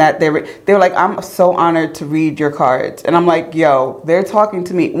realms, and that they were like, I'm so honored to read your cards. And I'm like, yo, they're talking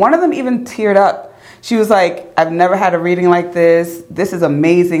to me. One of them even teared up. She was like, I've never had a reading like this. This is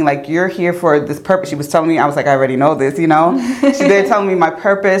amazing. Like, you're here for this purpose. She was telling me, I was like, I already know this, you know. They're telling me my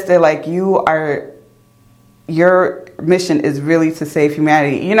purpose. They're like, your mission is really to save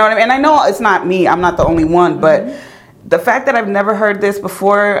humanity. You know what I mean? And I know it's not me. I'm not the only one. But the fact that I've never heard this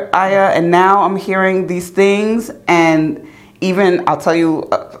before, Aya, and now I'm hearing these things. And even, I'll tell you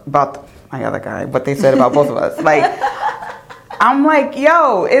about my other guy, what they said about both of us. Like, I'm like,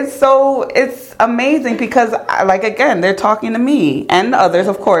 yo, it's amazing, because, like, again, they're talking to me and others,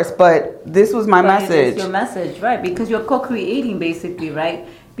 of course, but this was my message. It's your message, right? Because you're co-creating, basically, right?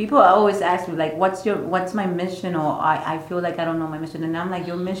 People always ask me, like, what's my mission? Or I feel like I don't know my mission. And I'm like,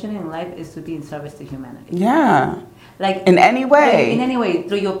 your mission in life is to be in service to humanity. Yeah. like in any way. In any way,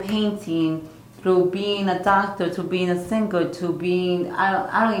 through your painting, through being a doctor, to being a singer, to being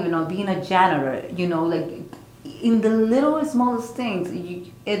I don't even know, being a janitor. You know, like in the littlest, smallest things,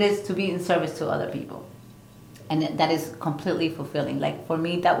 it is to be in service to other people, and that is completely fulfilling. Like for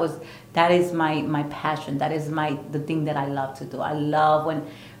me, that is my passion. That is the thing that I love to do. I love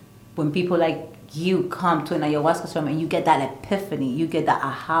when people like you come to an ayahuasca ceremony and you get that epiphany, you get that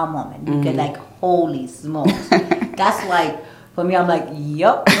aha moment, you get like, holy smokes. That's like, for me, I'm like,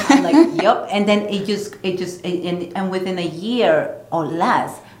 yup. And then and within a year or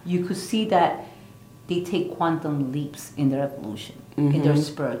less, you could see that they take quantum leaps in their evolution, in their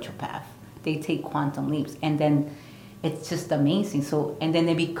spiritual path. They take quantum leaps, and then it's just amazing. So, and then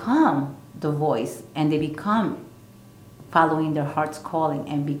they become the voice, and they become following their heart's calling,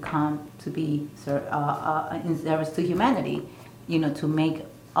 and become to be in service to humanity, you know, to make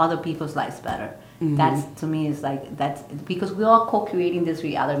other people's lives better. That's, to me, is like, that's because we are co-creating this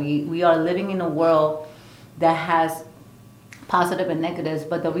reality. We are living in a world that has positive and negatives,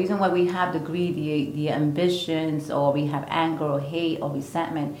 but the reason why we have the greed, the ambitions, or we have anger or hate or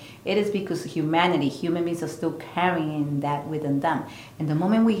resentment, it is because human beings are still carrying that within them. And the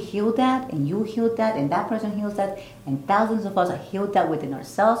moment we heal that, and you heal that, and that person heals that, and thousands of us are healed that within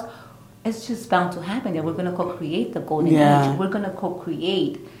ourselves, it's just bound to happen that we're going to co-create the golden age. We're going to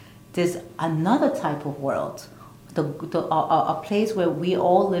co-create this another type of world. A place where we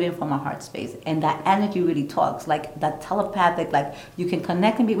all living from our heart space, and that energy really talks, like that telepathic, like you can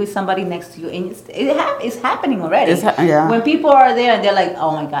connect and be with somebody next to you, and it's happening already. When people are there and they're like,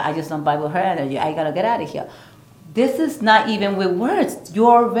 oh my God, I just don't vibe with her energy, I gotta get out of here. This is not even with words.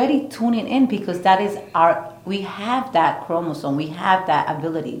 You're already tuning in, because that is we have that chromosome, we have that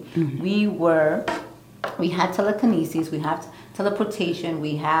ability. We had telekinesis, we have teleportation,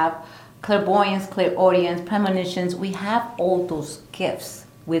 we have clairvoyance, clairaudience, premonitions. We have all those gifts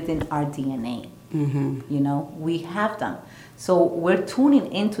within our DNA. You know, we have them. So we're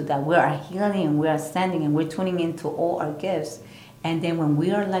tuning into that. We are healing and we are ascending, and we're tuning into all our gifts. And then when we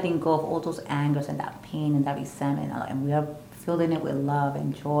are letting go of all those angers and that pain and that resentment, and we are filling it with love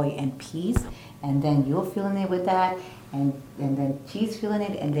and joy and peace, and then you're feeling it with that, and then she's feeling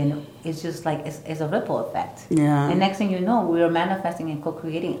it, and then it's just like it's a ripple effect. And next thing you know, we are manifesting and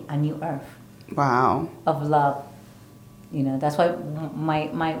co-creating a new earth. Wow. Of love. You know, that's why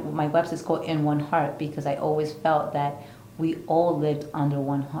my website is called In One Heart, because I always felt that we all lived under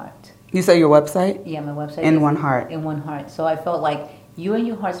one heart. You say your website? Yeah, my website. In One Heart. In One Heart. So I felt like you in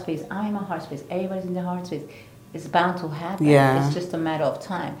your heart space, I'm in my heart space, everybody's in their heart space. It's bound to happen. It's just a matter of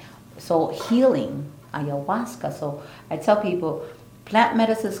time. So healing, ayahuasca. So I tell people, plant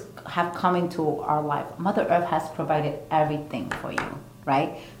medicines have come into our life. Mother Earth has provided everything for you,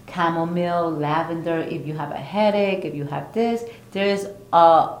 right? Chamomile, lavender, if you have a headache, if you have this, there's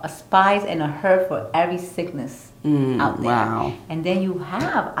a spice and a herb for every sickness out there. Wow. And then you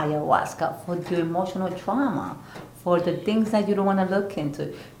have ayahuasca for your emotional trauma, for the things that you don't want to look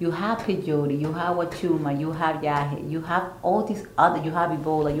into. You have peyote, you have wachuma, you have yahe, you have all these other, you have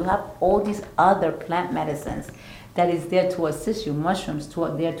Ebola, you have all these other plant medicines that is there to assist you. Mushrooms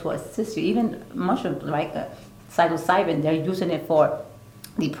there to assist you. Even mushrooms, like psilocybin, they're using it for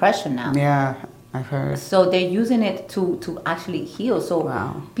depression now. Yeah, I've heard. So they're using it to actually heal.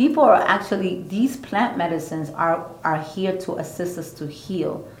 So people are actually, these plant medicines are here to assist us to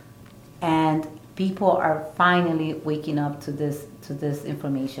heal. And people are finally waking up to this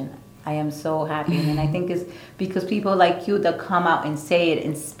information. I am so happy, and I think it's because people like you that come out and say it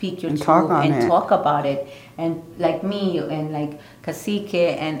and speak your truth and talk about it, and like me and like Cacique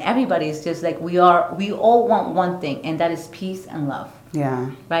and everybody is just like we all want one thing, and that is peace and love.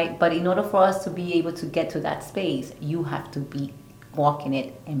 Yeah. Right. But in order for us to be able to get to that space, you have to be walking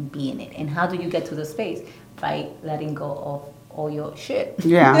it and being it. And how do you get to the space? By letting go of all your shit.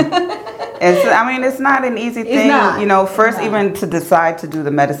 Yeah. It's not an easy thing. You know, first even to decide to do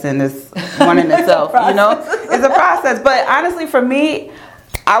the medicine is one in itself, you know, it's a process. But honestly, for me,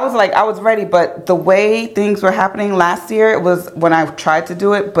 I was ready, but the way things were happening last year, it was when I tried to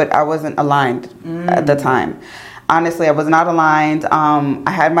do it, but I wasn't aligned at the time. Honestly, I was not aligned.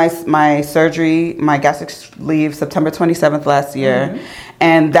 I had my surgery, my gastric sleeve, September 27th last year.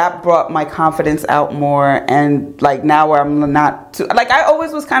 and that brought my confidence out more. And like now where I'm not too, like I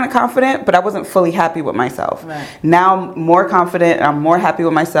always was kind of confident, but I wasn't fully happy with myself. Right. Now I'm more confident and I'm more happy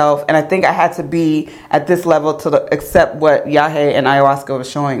with myself, and I think I had to be at this level to accept what Yahe and ayahuasca was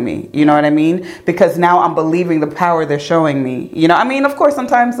showing me. You know what I mean? Because now I'm believing the power they're showing me. You know, I mean, of course,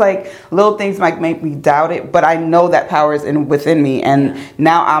 sometimes like little things might make me doubt it, but I know that power is within me, and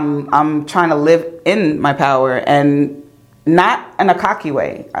now I'm trying to live in my power, and not in a cocky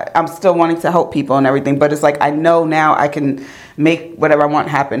way. I'm still wanting to help people and everything, but it's like I know now I can make whatever I want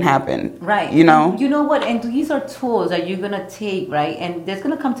happen. Right. You know? And you know what? And these are tools that you're going to take, right? And there's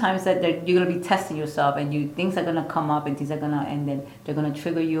going to come times that you're going to be testing yourself, and things are going to come up, and things are going to, and then they're going to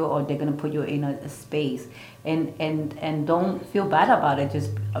trigger you, or they're going to put you in a space. And don't feel bad about it. Just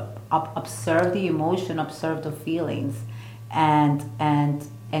observe the emotion, observe the feelings, and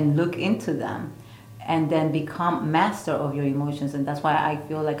look into them. And then become master of your emotions. And that's why I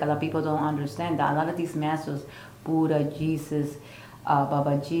feel like a lot of people don't understand that a lot of these masters, Buddha, Jesus,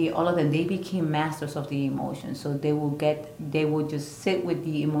 Babaji, all of them, they became masters of the emotions. So they will just sit with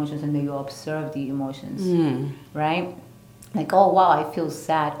the emotions, and they will observe the emotions, right? Like, oh wow, I feel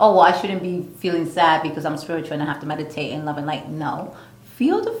sad. Oh well, I shouldn't be feeling sad because I'm spiritual and I have to meditate and love and light. No.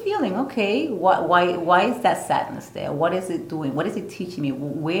 Feel the feeling. Okay, why is that sadness there? What is it doing? What is it teaching me?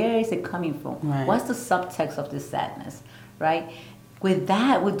 Where is it coming from? Right. What's the subtext of this sadness, right? With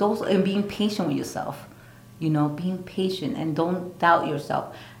those, and being patient with yourself, being patient, and don't doubt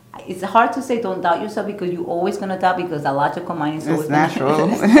yourself. It's hard to say don't doubt yourself, because you're always going to doubt, because the logical mind is always natural.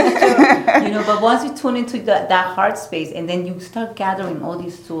 It's natural. But once you tune into that heart space, and then you start gathering all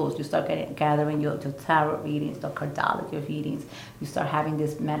these tools, you start gathering your tarot readings, the cardiology readings, you start having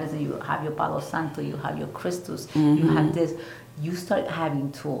this medicine, you have your Palo Santo, you have your crystals, you have this, you start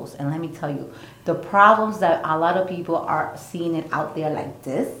having tools. And let me tell you, the problems that a lot of people are seeing it out there like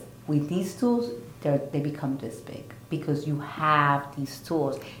this, with these tools, they become this big, because you have these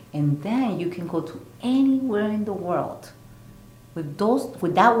tools, and then you can go to anywhere in the world with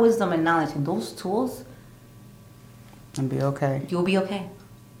that wisdom and knowledge and those tools, and be okay. You'll be okay.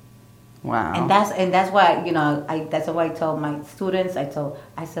 Wow. And that's why that's why I tell my students. I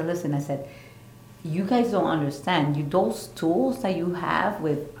said, listen, I said, you guys don't understand. Those tools that you have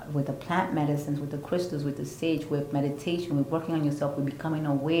with the plant medicines, with the crystals, with the sage, with meditation, with working on yourself, with becoming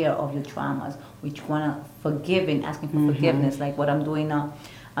aware of your traumas, which want to forgive and asking for forgiveness, like what I'm doing now.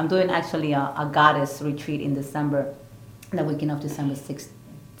 I'm doing actually a goddess retreat in December, the weekend of December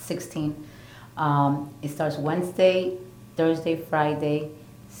 16. It starts Wednesday, Thursday, Friday,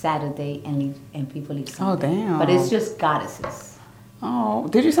 Saturday, and people leave Sunday. Oh, damn. But it's just goddesses. Oh,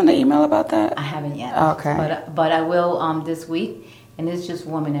 did you send an email about that? I haven't yet. Okay. But I will this week, and it's just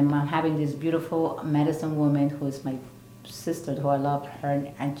women, and I'm having this beautiful medicine woman who is my sister, who I love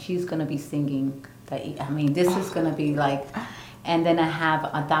her, and she's gonna be singing. This is gonna be like, and then I have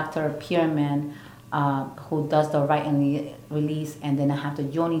a Dr. Pierman who does the right and release, and then I have the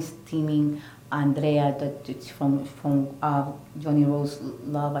Yoni steaming. Andrea, from Johnny Rose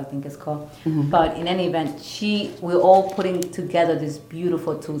Love, I think it's called. But in any event, we're all putting together this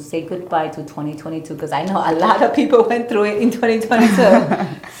beautiful to say goodbye to 2022, because I know a lot of people went through it in 2022.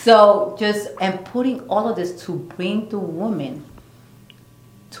 So and putting all of this to bring the woman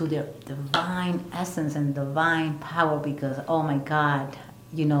to their divine essence and divine power, because oh my God,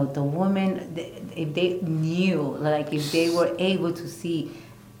 the woman, if they knew, like if they were able to see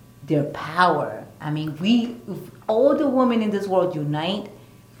their power. If all the women in this world unite.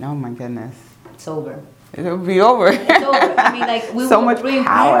 Oh my goodness. It's over. It'll be over. It's over. We so will much bring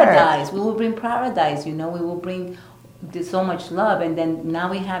power. paradise. We will bring paradise. We will bring so much love. And then now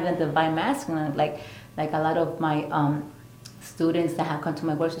we have the divine masculine. Like a lot of my students that have come to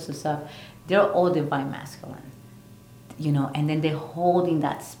my workshops and stuff, they're all divine masculine. And then they're holding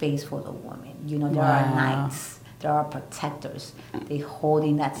that space for the woman. There are knights. There are protectors. They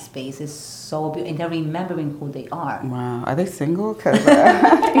holding that space. It's so beautiful. And they're remembering who they are. Wow. Are they single? Because,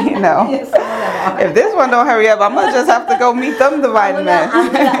 if this one don't hurry up, I'm going to just have to go meet them divine men.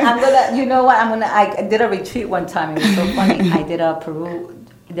 I'm gonna, you know what? I did a retreat one time. It was so funny. I did a Peru.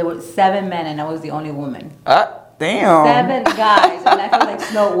 There were 7 men, and I was the only woman. Damn. 7 guys. And I felt like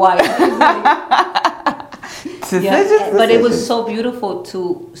Snow White. But it was so beautiful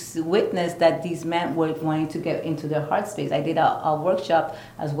to witness that these men were wanting to get into their heart space. I did a workshop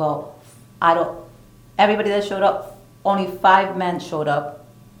as well. Everybody that showed up, only 5 men showed up,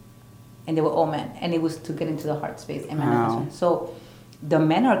 and they were all men, and it was to get into the heart space and manifestation. Wow. So the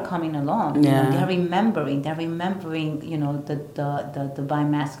men are coming along. They're remembering. The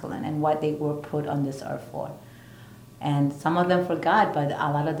divine masculine and what they were put on this earth for. And some of them forgot, but a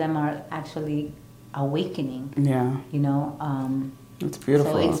lot of them are actually awakening. Yeah. You know, it's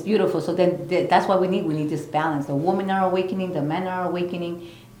beautiful. So it's beautiful. So then that's what we need. We need this balance. The women are awakening, the men are awakening,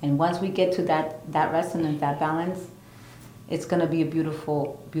 and once we get to that resonance, that balance, it's gonna be a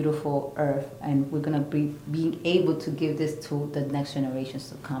beautiful, beautiful earth, and we're gonna be being able to give this to the next generations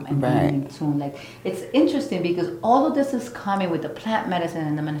to come and be in tune. Like, it's interesting because all of this is coming with the plant medicine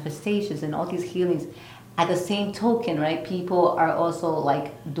and the manifestations and all these healings. At the same token, right? People are also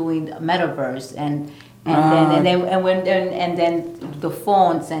like doing metaverse and then the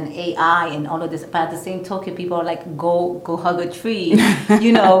phones and AI and all of this. But at the same token, people are like, go hug a tree.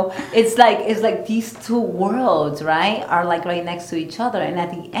 You know, it's like these two worlds, right, are like right next to each other. And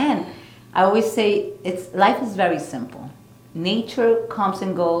at the end, I always say life is very simple. Nature comes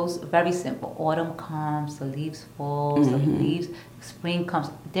and goes, very simple. Autumn comes, the leaves fall, the leaves. Spring comes.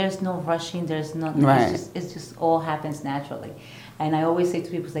 There's no rushing. There's no. Right. It's just all happens naturally. And I always say to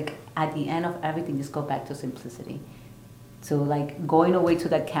people, it's like at the end of everything, just go back to simplicity. So like going away to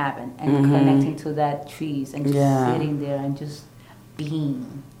that cabin and connecting to that trees and just sitting there and just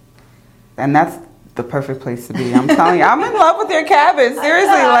being. And that's the perfect place to be. I'm telling you, I'm in love with your cabin.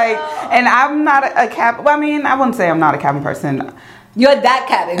 Seriously, and I'm not a cabin. Well, I mean, I wouldn't say I'm not a cabin person. You're that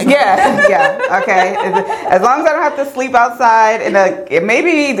cabin. Yeah, okay. As long as I don't have to sleep outside, and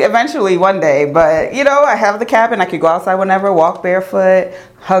maybe eventually one day, but you know, I have the cabin. I could go outside whenever, walk barefoot,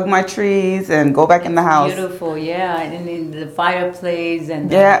 hug my trees, and go back in the house. Beautiful, yeah, and in the fireplace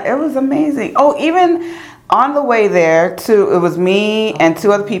and. Yeah, it was amazing. Oh, even on the way there, it was me and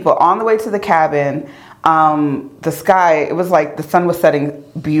two other people on the way to the cabin. The sky, it was like the sun was setting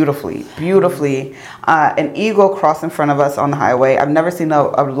beautifully. An eagle crossed in front of us on the highway. I've never seen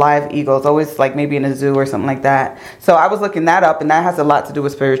a live eagle. It's always like maybe in a zoo or something like that. So I was looking that up, and that has a lot to do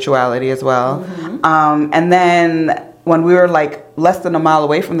with spirituality as well. And then when we were like less than a mile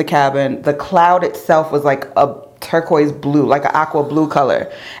away from the cabin, the cloud itself was like a turquoise blue, like an aqua blue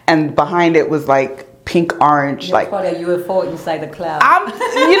color. And behind it was like pink orange. That's like a UFO inside the cloud.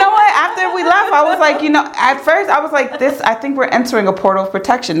 You know what? After we left, I was like, at first I was like, I think we're entering a portal of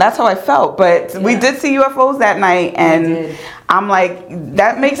protection. That's how I felt. But we did see UFOs that night, and I'm like,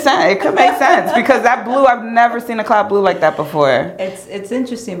 that makes sense. It could make sense because that blue, I've never seen a cloud blue like that before. It's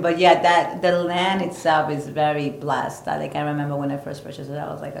interesting, but yeah, that the land itself is very blessed. I remember when I first purchased it, I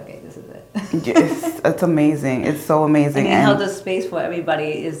was like, okay, this is it. Yes, it's amazing. It's so amazing. And how the space for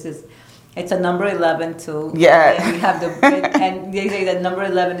everybody is just. It's a number 11 too. Yeah. And we have the bridge, and they say that number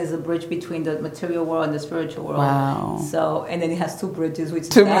 11 is a bridge between the material world and the spiritual world. Wow. So, and then it has two bridges, which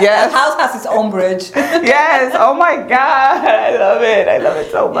the house has its own bridge. Yes. Oh my God. I love it. I love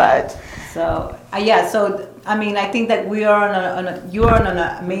it so much. So, So, I mean, I think that we are you are on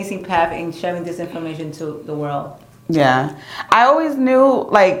an amazing path in sharing this information to the world. Yeah. I always knew,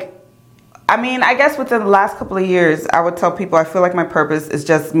 I guess within the last couple of years, I would tell people I feel like my purpose is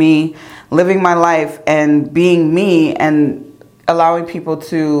just me living my life and being me and allowing people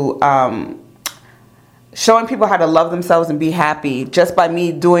to, showing people how to love themselves and be happy just by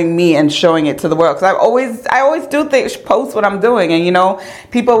me doing me and showing it to the world. Because I always do post what I'm doing. And,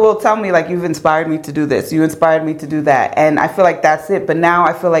 people will tell me, like, you've inspired me to do this. You inspired me to do that. And I feel like that's it. But now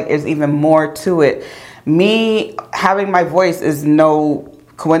I feel like there's even more to it. Me having my voice is no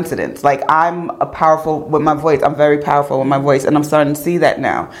coincidence. Like, I'm powerful with my voice. I'm very powerful with my voice, and I'm starting to see that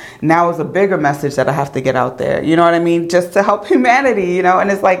now. Now is a bigger message that I have to get out there. You know what I mean? Just to help humanity.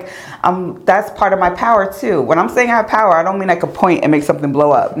 And it's like, that's part of my power too. When I'm saying I have power, I don't mean I could point and make something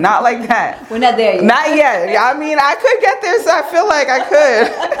blow up. Not like that. We're not there yet. Not yet. I mean, I could get there, so I feel like I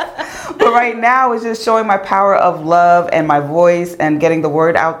could. But right now, it's just showing my power of love and my voice and getting the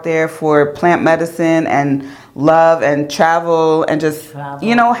word out there for plant medicine and love and travel and just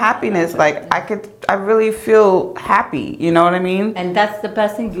happiness. Like, I really feel happy. You know what I mean? And that's the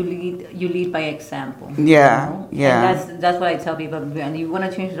best thing. You lead by example. Yeah. And that's what I tell people. And you want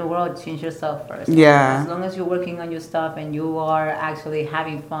to change the world, change yourself first. Yeah. As long as you're working on your stuff and you are actually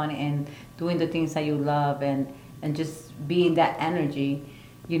having fun and doing the things that you love and just being that energy,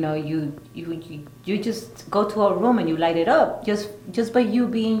 you just go to a room and you light it up just by you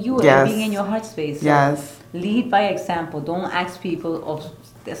being you and being in your heart space. So yes. Lead by example. Don't ask people of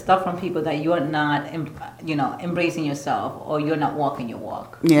stuff from people that you are not, embracing yourself or you're not walking your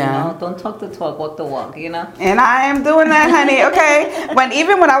walk. Yeah. Don't talk the talk, walk the walk. And I am doing that, honey. Okay.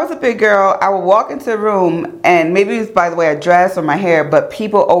 Even when I was a big girl, I would walk into a room and maybe it's by the way I dress or my hair, but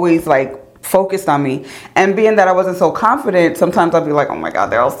people always focused on me. And being that I wasn't so confident, sometimes I'd be like, oh my God,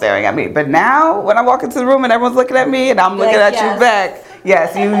 they're all staring at me. But now when I walk into the room and everyone's looking at me and I'm looking at you back,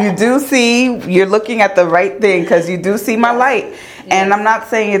 Yes, you do see, you're looking at the right thing because you do see my light. Yes. And I'm not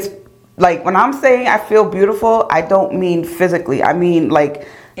saying it's like, when I'm saying I feel beautiful, I don't mean physically. I mean like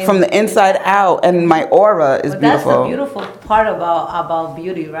from the inside out, and my aura is beautiful. That's the beautiful part about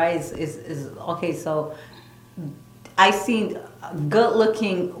beauty, right? Is okay, so I see a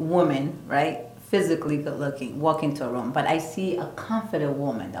good-looking woman, right? Physically good-looking, walk into a room, but I see a confident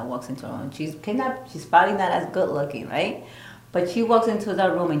woman that walks into a room. She's probably not as good-looking, right? But she walks into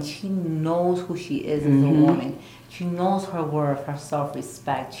that room and she knows who she is as a woman. She knows her worth, her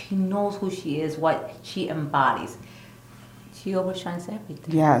self-respect. She knows who she is, what she embodies. She overshines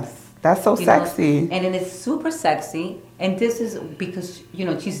everything. Yes, that's so sexy. And then it's super sexy. And this is because,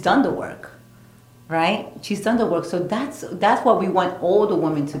 she's done the work, right? She's done the work. So that's what we want all the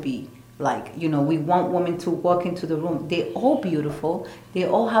women to be like. We want women to walk into the room. They're all beautiful. They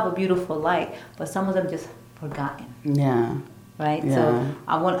all have a beautiful light. But some of them just forgotten. Yeah. Right? Yeah. So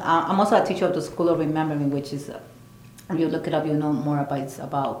I'm also a teacher of the School of Remembering, which is... If you look it up, you'll know more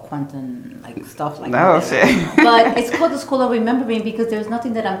about quantum stuff like that. Oh, shit. But it's called the School of Remembering because there's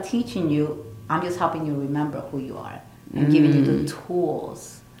nothing that I'm teaching you. I'm just helping you remember who you are and giving you the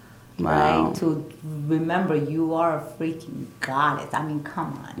tools, right? To remember you are a freaking goddess. I mean,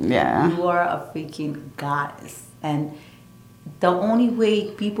 come on. Yeah. You are a freaking goddess. And the only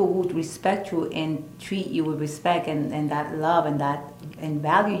way people would respect you and treat you with respect and that love and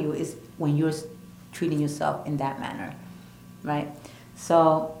value you is when you're treating yourself in that manner, right?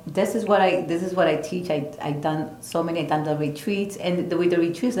 So this is what I teach. I've done the retreats, and with the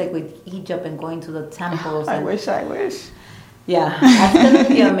retreats, like with Egypt and going to the temples. I wish. Yeah, that's gonna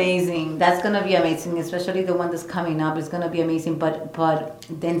be amazing. That's gonna be amazing, especially the one that's coming up. It's gonna be amazing. But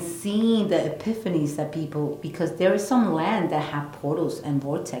then seeing the epiphanies that people, because there is some land that have portals and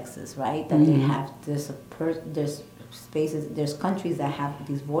vortexes, right? That they have there's spaces, there's countries that have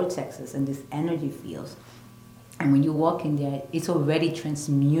these vortexes and these energy fields, and when you walk in there, it's already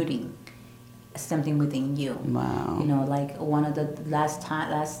transmuting something within you. Wow. Like one of the last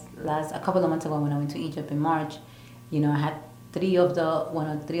a couple of months ago when I went to Egypt in March, I had three of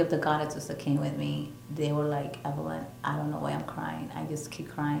the goddesses that came with me. They were like, Evelyn, I don't know why I'm crying. I just keep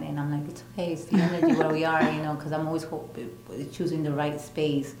crying, and I'm like, it's okay. It's the energy where we are, because I'm always choosing the right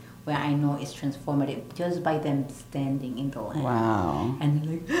space where I know it's transformative just by them standing in the land. Wow. And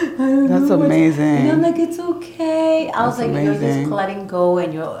they're like, I don't know. That's amazing. And I'm like, it's okay. I was like, amazing. You're just letting go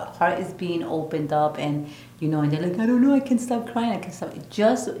and your heart is being opened up, and and they're like, I don't know, I can't stop crying, I can't stop.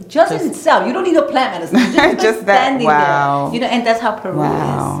 Just in itself, you don't need a plant medicine. Just that, standing there. And that's how Peru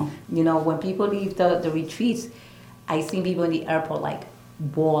is. When people leave the retreats, I see people in the airport like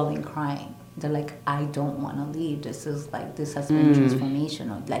bawling, crying. They're like, I don't want to leave. This has been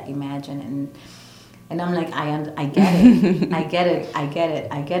transformational. Like, imagine. And I'm like, I get it.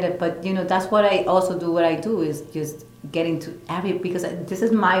 I get it. But, that's what I also do. What I do is just getting to because this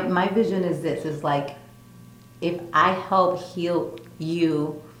is my vision is this. Is like, if I help heal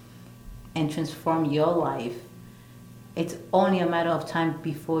you and transform your life, it's only a matter of time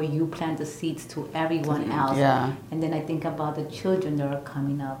before you plant the seeds to everyone else. Yeah. And then I think about the children that are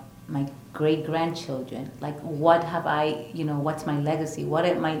coming up. My great-grandchildren, like what have I, what's my legacy? What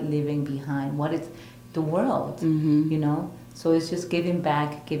am I leaving behind? What is the world, So it's just giving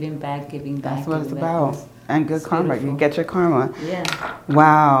back. That's what it's about. And good karma. Beautiful. You get your karma. Yeah.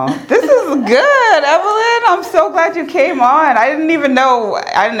 Wow. This is good, Evelyn. I'm so glad you came on. I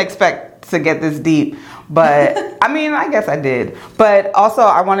didn't expect to get this deep. But, I guess I did. But also,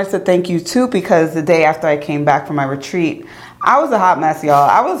 I wanted to thank you, too, because the day after I came back from my retreat, I was a hot mess, y'all.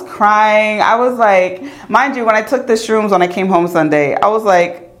 I was crying. I was like, mind you, when I took the shrooms when I came home Sunday, I was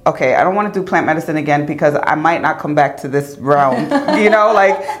like, okay, I don't want to do plant medicine again because I might not come back to this realm. Then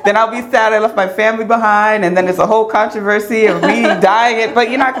I'll be sad I left my family behind, and then it's a whole controversy of me dying. But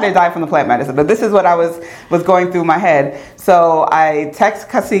you're not going to die from the plant medicine. But this is what I was going through my head. So I text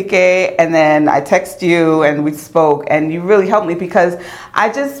Cacique, and then I text you, and we spoke, and you really helped me because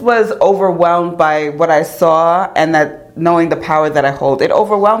I just was overwhelmed by what I saw, and that knowing the power that I hold. It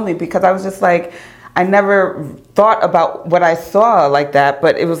overwhelmed me because I was just like, I never thought about what I saw like that,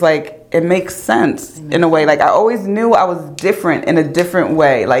 but it was like, it makes sense in a way. Like, I always knew I was different in a different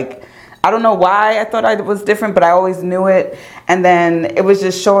way. Like, I don't know why I thought I was different, but I always knew it. And then it was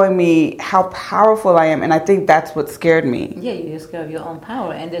just showing me how powerful I am. And I think that's what scared me. Yeah, you're scared of your own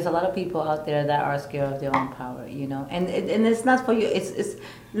power. And there's a lot of people out there that are scared of their own power, And it's not for you. It's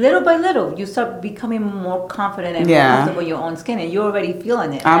little by little, you start becoming more confident and more comfortable in your own skin. And you're already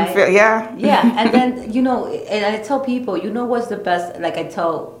feeling it, right? Yeah. And then, and I tell people, what's the best? Like, I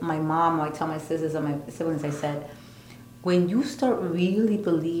tell my mom, or I tell my sisters and my siblings, I said, when you start really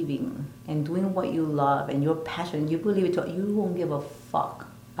believing and doing what you love and you're passionate, you believe it, you won't give a fuck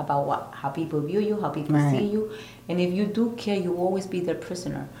about how people view you, how people see you. And if you do care, you will always be their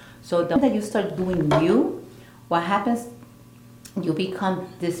prisoner. So the moment that you start doing you, what happens, you become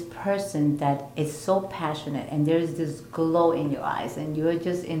this person that is so passionate and there's this glow in your eyes and you're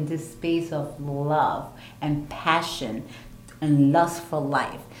just in this space of love and passion and lust for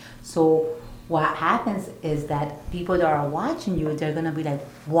life. So what happens is that people that are watching you, they're going to be like,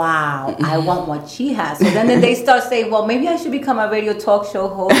 wow, I want what she has. So then they start saying, well, maybe I should become a radio talk show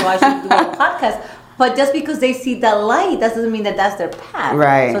host or I should do a podcast. But just because they see the light doesn't mean that that's their path.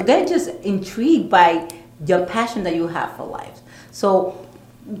 Right. So they're just intrigued by your passion that you have for life. So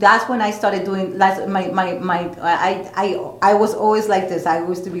that's when I started doing. I was always like this. I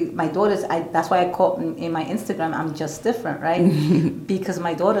used to be my daughters. That's why I call in my Instagram, I'm just different, right? Because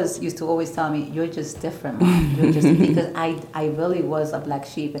my daughters used to always tell me, "You're just different, Mom. You're just," because I really was a black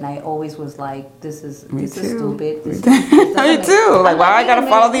sheep, and I always was like, "This is stupid." Me too. Like, why I gotta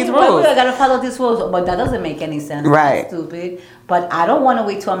follow these rules? I gotta follow these rules, but that doesn't make any sense. Right? That's stupid. But I don't want to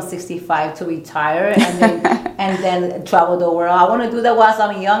wait till I'm 65 to retire and then travel the world. I want to do that whilst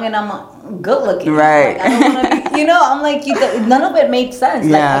I'm young and I'm good looking. Right. Like, I don't want to be, I'm like, none of it made sense.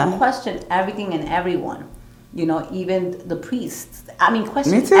 Yeah. Like, I questioned everything and everyone. Even the priests. I mean,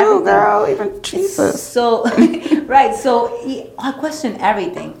 questioned Me too, everything. girl. Even Jesus. So, right. So I questioned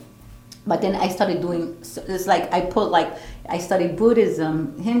everything. But then I started doing, it's like I studied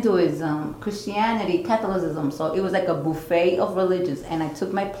Buddhism, Hinduism, Christianity, Catholicism. So it was like a buffet of religions. And I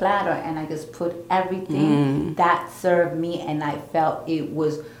took my platter and I just put everything that served me. And I felt it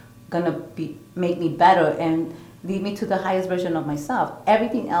was going to make me better and lead me to the highest version of myself.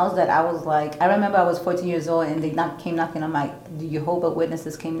 Everything else that I was like, I remember I was 14 years old and they came knocking on the Jehovah's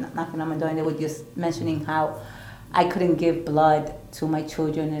Witnesses came knocking on my door and they were just mentioning how I couldn't give blood to my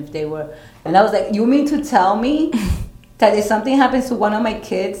children if they were, and I was like, you mean to tell me that if something happens to one of my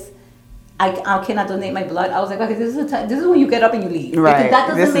kids, I cannot donate my blood? I was like, okay, this is when you get up and you leave. Right.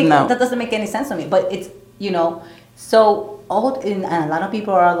 Because that doesn't make any sense to me. But it's, so and a lot of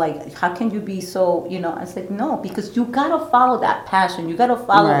people are like, how can you be so, I said, no, because you gotta follow that passion. You gotta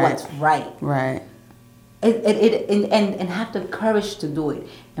follow what's right. Right. And have the courage to do it.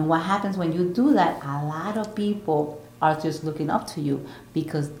 And what happens when you do that, a lot of people are just looking up to you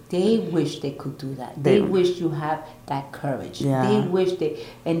because they wish they could do that. They wish you have that courage. Yeah. They wish they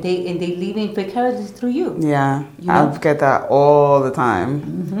live in vicariously through you. Yeah. I get that all the time.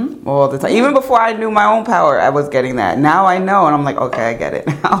 Mm-hmm. All the time. Even before I knew my own power, I was getting that. Now I know and I'm like, okay, I get it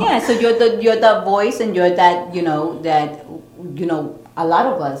now. Yeah, so you're the voice and you're that, a lot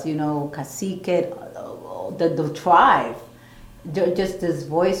of us, cacique, the tribe, they're just this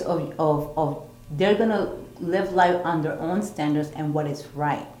voice of they're gonna live life on their own standards and what is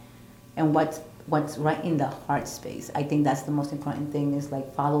right and what's right in the heart space. I think that's the most important thing, is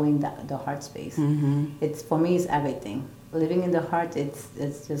like following the heart space. Mm-hmm. It's, for me, it's everything. Living in the heart, it's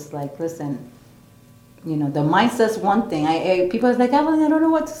just like, listen, the mind says one thing. People are like, Evelyn, I don't know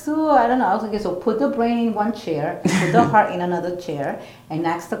what to do. I don't know. I was like, okay, so put the brain in one chair, put the heart in another chair, and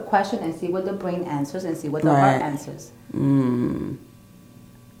ask the question and see what the brain answers and see what the heart answers.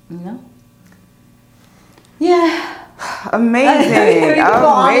 Yeah. Amazing.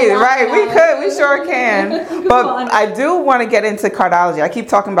 Right, we sure can. But I do want to get into cardology. I keep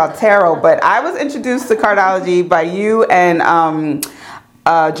talking about tarot, but I was introduced to cardology by you and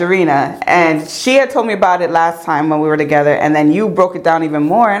Jarena, and she had told me about it last time when we were together, and then you broke it down even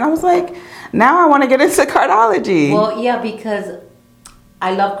more, and I was like, now I want to get into cardology. Well, yeah, because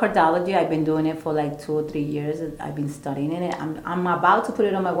I love cardology. I've been doing it for like 2 or 3 years. I've been studying it. I'm about to put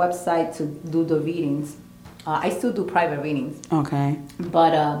it on my website to do the readings. I still do private readings. Okay.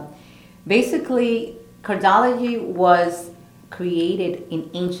 But basically, cardology was created in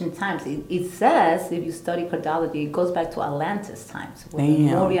ancient times. It says, if you study cardology, it goes back to Atlantis times,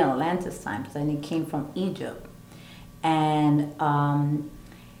 Mauryan Atlantis times, and it came from Egypt. And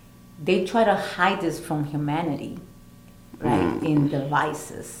they try to hide this from humanity, right, in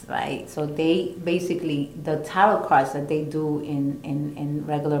devices, right? So they basically, the tarot cards that they do in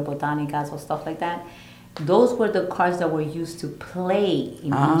regular botanicas or stuff like that, those were the cards that were used to play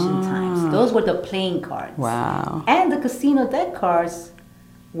in ancient times. Those were the playing cards. Wow. And the casino deck cards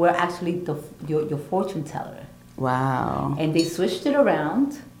were actually your fortune teller. Wow. And they switched it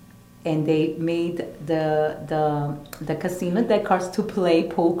around, and they made the casino deck cards to play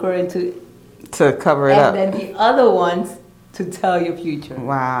poker and to cover it up. And then the other ones to tell your future.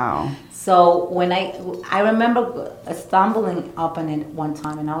 Wow. So when I remember stumbling up on it one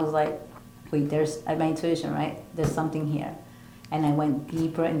time, and I was like, wait, there's my intuition, right? There's something here. And I went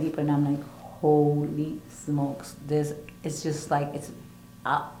deeper and deeper, and I'm like, holy smokes, this is just like,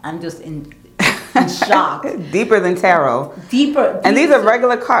 I'm just in shock. Deeper than tarot. Deeper. And these are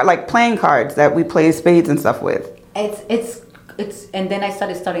regular cards, like playing cards that we play spades and stuff with. It's and then I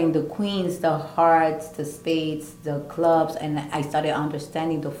started studying the queens, the hearts, the spades, the clubs, and I started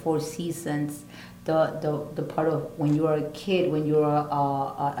understanding the four seasons, the part of when you're a kid, when you're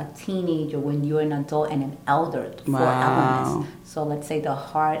a teenager, when you're an adult, and an elder, the four elements. So let's say the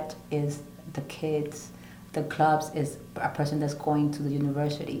heart is the kids, the clubs is a person that's going to the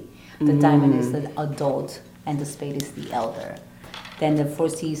university, the diamond is the adult, and the spade is the elder. Then the four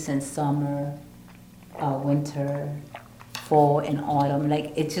seasons, summer, winter, fall, and autumn.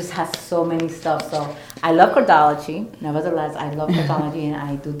 Like, it just has so many stuff. So I love cardology. Nevertheless, I love cardology, and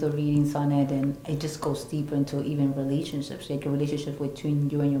I do the readings on it, and it just goes deeper into even relationships, like a relationship between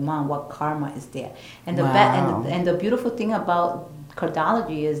you and your mom. What karma is there? And the and the beautiful thing about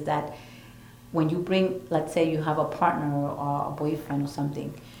cardology is that when you bring, let's say you have a partner or a boyfriend or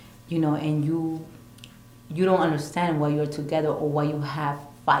something, you know, and you don't understand why you're together or why you have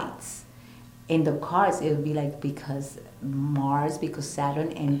fights. In the cards, it would be like because Mars, because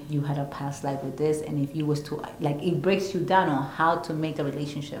Saturn, and you had a past life with this, and if you was to, like, it breaks you down on how to make the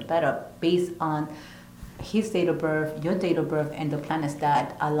relationship better based on his date of birth, your date of birth, and the planets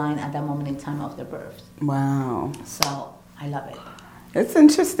that align at that moment in time of their birth. Wow. So I love it. It's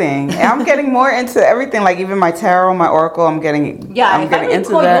interesting. I'm getting more into everything, like even my tarot, my oracle. I'm getting into that.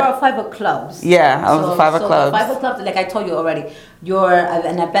 You're a five of clubs. Yeah, I was a five of clubs. Five of clubs, like I told you already, you're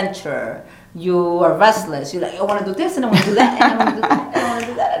an adventurer. You are restless. You're like, I want to do this and I want to do that and I want to do that and I want to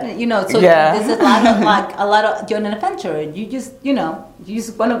do that. And, you know, so there's a lot of you're an adventurer. You just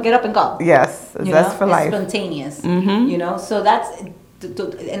want to get up and go. Yes, that's for life. It's spontaneous. Mm-hmm. You know, so that's.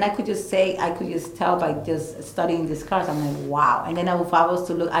 And I could just tell by just studying these cards, I'm like, wow. And then if I was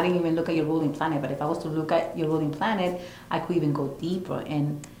to look, I didn't even look at your ruling planet, but if I was to look at your ruling planet, I could even go deeper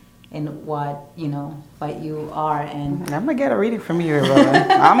in what you are. And I'm gonna get a reading from you,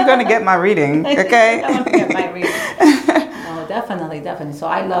 Roland. I'm gonna get my reading, okay? I'm gonna get my reading. No, definitely. So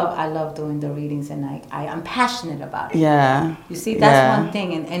I love doing the readings, and I'm passionate about it. Yeah. You see, that's one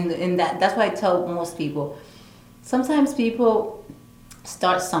thing, and that's why I tell most people. Sometimes people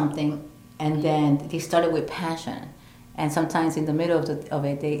start something and then they start it with passion, and sometimes in the middle of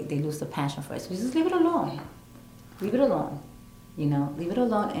it they lose the passion for it. So just leave it alone, leave it alone,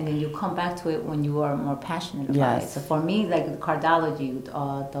 and then you come back to it when you are more passionate about it. So for me, like the cardology,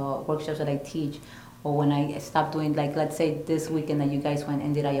 the workshops that I teach, or when I stopped doing, like, let's say this weekend that you guys went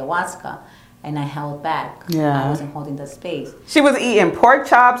and did ayahuasca, and I held back. I wasn't holding the space. She was eating pork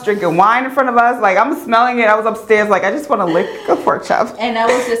chops, drinking wine in front of us. Like, I'm smelling it. I was upstairs, like, I just want to lick a pork chop. And I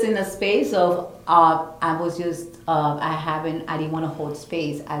was just in a space of, I didn't want to hold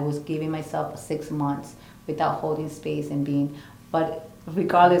space. I was giving myself 6 months without holding space and being, but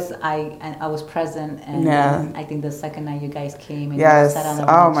regardless, I was present, and I think the second night you guys came and you sat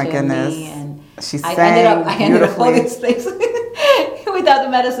on the goodness, and I ended up holding space without the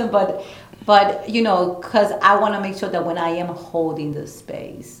medicine, but because I want to make sure that when I am holding the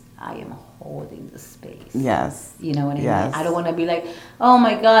space, I am holding the space. Yes. You know what I mean? I don't want to be like, oh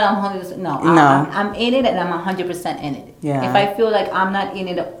my God, I'm holding this. No. I'm in it, and I'm 100% in it. Yeah. If I feel like I'm not in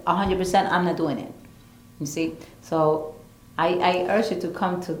it 100%, I'm not doing it. You see? So I urge you to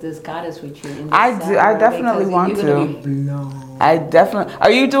come to this goddess retreat. I definitely want to. I definitely. Are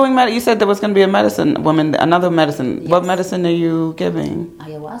you doing You said there was going to be another medicine. Yes. What medicine are you giving?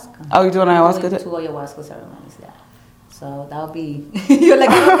 Ayahuasca. Oh, you're doing ayahuasca? Doing 2 ayahuasca ceremonies, yeah. So that'll be. You're like,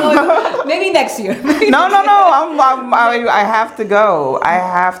 I don't know, maybe next year. No. I have to go.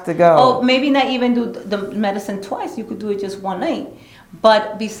 Oh, maybe not even do the medicine twice. You could do it just one night.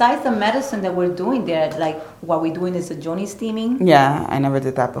 But besides the medicine that we're doing there, like what we're doing is the Joni steaming. Yeah, I never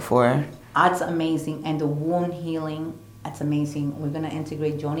did that before. That's amazing. And the wound healing, that's amazing. We're going to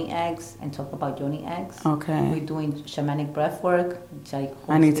integrate Joni eggs and talk about Joni eggs. Okay. We're doing shamanic breath work.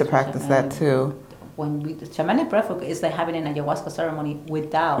 I need to practice that too. Shamanic breath work is like having an ayahuasca ceremony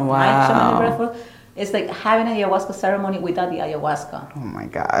without. My shamanic breath work is like having an ayahuasca ceremony without the ayahuasca. Oh my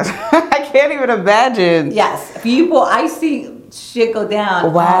God. I can't even imagine. Yes. I see shit go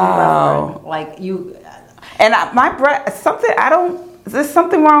down. Wow. Like you. And my breath, there's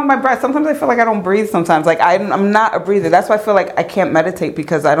something wrong with my breath. Sometimes I feel like I don't breathe sometimes. Like I'm not a breather. That's why I feel like I can't meditate,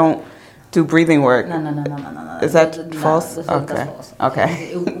 because I don't do breathing work. No. Is that false? Okay. That's false.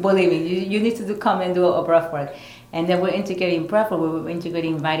 Okay. Believe me, you need to come and do a breath work. And then we're integrating breath work, we're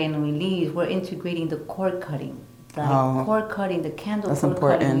integrating vitamin release, we're integrating the cord cutting. like cord cutting, the candle that's cord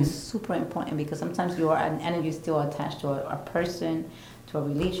important. cutting is super important because sometimes you are an energy still attached to a person, to a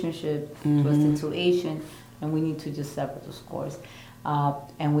relationship, to a situation, and we need to just sever those cords.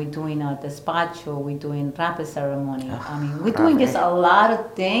 And we're doing the despacho, we're doing rapid ceremony. I mean, we're doing just a lot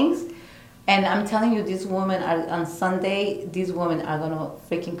of things. And I'm telling you, these women are on Sunday. These women are gonna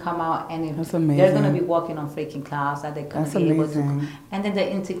freaking come out, and they're gonna be walking on freaking clouds. That they're gonna be able to. And then the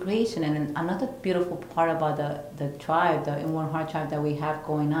integration, and then another beautiful part about the tribe, the In One Heart tribe that we have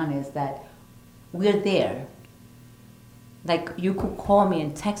going on, is that we're there. Like you could call me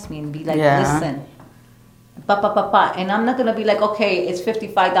and text me and be like, listen, and I'm not gonna be like, okay, it's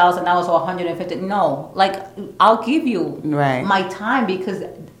 $55,000 or $150. No, like I'll give you my time because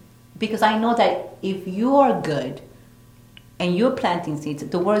I know that if you are good and you're planting seeds,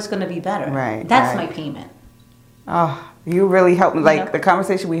 the world's going to be better. Right. That's my payment. Oh, you really helped me. Like the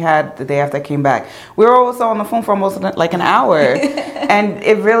conversation we had the day after I came back, we were also on the phone for almost like an hour. And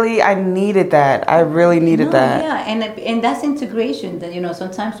it really, I needed that. I really needed that. Yeah, and that's integration. That, you know,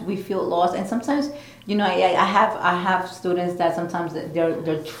 sometimes we feel lost, and sometimes, you know, I have students that sometimes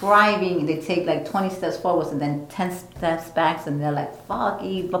they're thriving. They take like 20 steps forward and then 10 steps back, and they're like, "Fuck,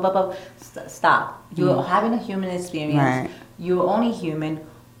 blah blah blah." Stop. You're having a human experience. Right. You're only human.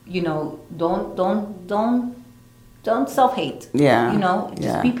 You know, don't self-hate. Yeah. You know,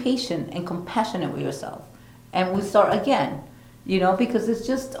 just be patient and compassionate with yourself, and we start again. You know, because it's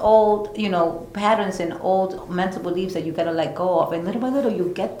just old, you know, patterns and old mental beliefs that you gotta let go of, and little by little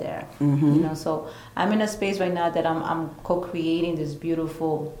you get there. You know, so I'm in a space right now that I'm co-creating this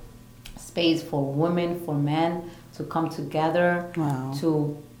beautiful space for women, for men to come together,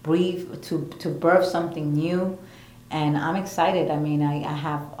 to breathe, to birth something new, and I'm excited. I mean, I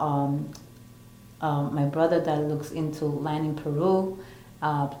have my brother that looks into land in Peru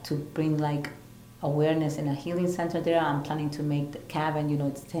to bring like awareness in a healing center there. I'm planning to make the cabin, you know,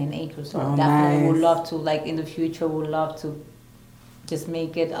 it's 10 acres. So definitely would love to, like in the future, would love to just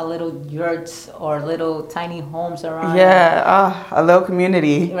make it a little yurts or little tiny homes around. Yeah, a little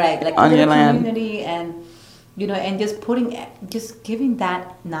community. Right, like on a your little land. community, and you know, and just giving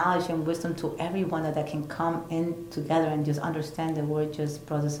that knowledge and wisdom to everyone that can come in together and just understand that we're just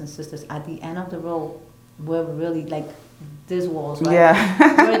brothers and sisters. At the end of the road, we're really like these walls, right?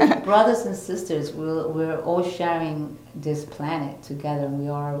 Yeah. We're brothers and sisters. We're all sharing this planet together, and we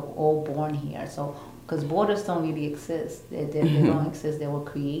are all born here. So, because borders don't really exist, they don't exist. They were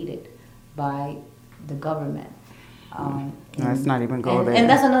created by the government. Let's not even go there. And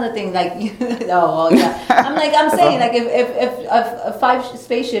that's another thing. Like, I'm saying, like, if 5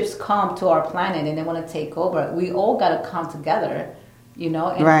 spaceships come to our planet and they want to take over, we all got to come together, you know,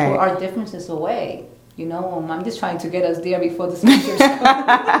 and put our differences away. You know, I'm just trying to get us there before the spaceships come.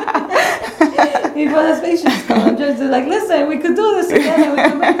 Before the spaceships come, I'm just like, listen, we could do this together. We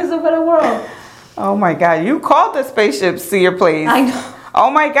can make this a better world. Oh my God, you called the spaceships to your place. I know. Oh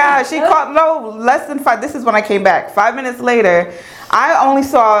my God, she called, less than 5. This is when I came back. 5 minutes later, I only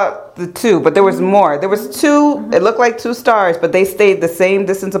saw the 2, but there was more. There was 2, it looked like 2 stars, but they stayed the same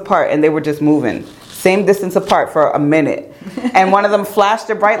distance apart and they were just moving. Same distance apart for a minute. And one of them flashed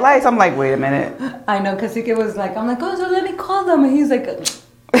their bright lights. I'm like, wait a minute. I know, because he was like, I'm like, oh, so let me call them. And he's like,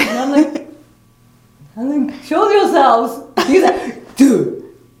 and I'm like, show yourselves. He's like, dude,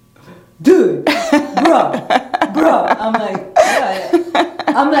 bruh. I'm like, yeah.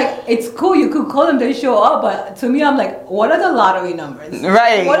 I'm like, it's cool. You could call them, they show up. But to me, I'm like, what are the lottery numbers?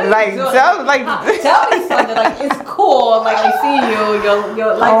 Right. Like, tell me something. Like, it's cool. Like, I see you.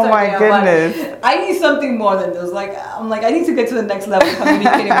 Your lights are there. Oh my goodness. I need something more than this. Like, I'm like, I need to get to the next level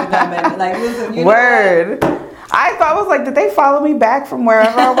communicating with them. And like, listen, you Word. I thought, I was like, did they follow me back from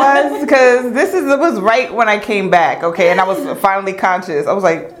wherever I was? Because it was right when I came back, okay? And I was finally conscious. I was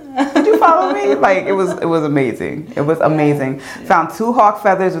like, did you follow me? Like, it was amazing. It was amazing. Yeah. Found 2 hawk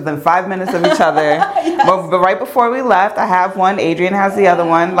feathers within 5 minutes of each other. Yes. But right before we left, I have one. Adrian has the other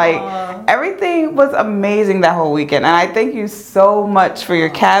one. Like, everything was amazing that whole weekend. And I thank you so much for your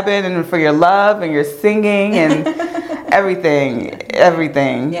cabin and for your love and your singing and everything.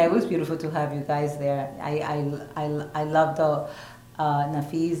 Yeah, it was beautiful to have you guys there. I love the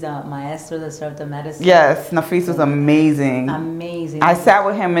Nafis, maestro that served the medicine. Yes, Nafis was amazing. Amazing. I sat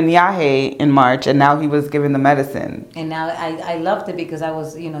with him in Yahe in March, and now he was giving the medicine. And now I loved it because I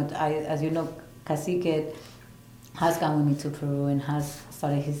was, you know, as you know, Cacique has gone with me to Peru and has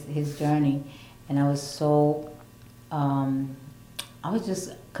started his journey, and I was so, I was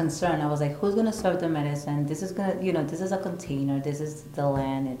just concerned. I was like, who's gonna serve the medicine? This is gonna, you know, this is a container. This is the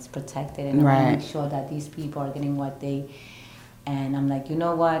land. It's protected, and I want to make sure that these people are getting what they. And I'm like, you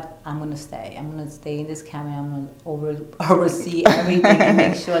know what? I'm gonna stay. I'm gonna stay in this cabin. I'm gonna oversee everything and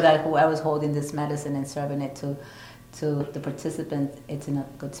make sure that whoever's holding this medicine and serving it to the participants, it's in a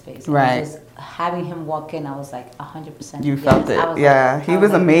good space. Right. Just having him walk in, I was like 100%. You felt it. Yeah. He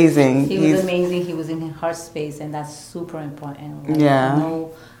was amazing. He was amazing. He was in his heart space, and that's super important. Like, yeah.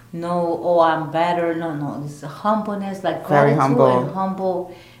 No, oh, I'm better. No. It's humbleness, like very humble. And humble.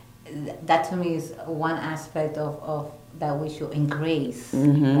 That to me is one aspect of that we should embrace,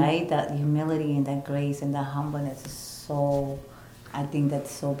 right? That humility and that grace and that humbleness is so, I think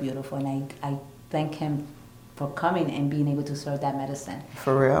that's so beautiful. And I thank him for coming and being able to serve that medicine.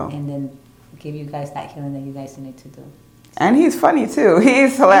 For real. And then give you guys that healing that you guys need to do. And he's funny too.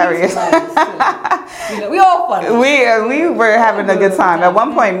 He's hilarious. We all funny. We were having a good time. At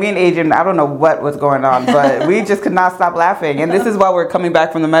one point, me and Adrian, I don't know what was going on, but we just could not stop laughing. And this is why we're coming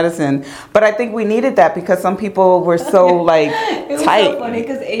back from the medicine. But I think we needed that because some people were so like it was tight. so funny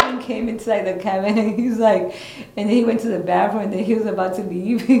because Adrian came inside the cabin and he's like, and then he went to the bathroom and then he was about to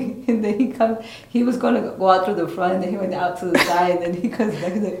leave and then he was going to go out through the front and then he went out to the side and then he comes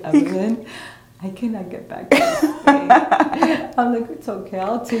back and like, Evelyn, I cannot get back to this thing. I'm like, it's okay,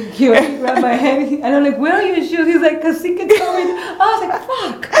 I'll take you. And he grabbed my hand and I'm like, where are your shoes? He's like, because he could tell me. I was like,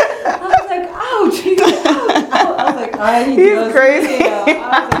 fuck. I was like, ouch. He's like, ouch. I was like, he's crazy. I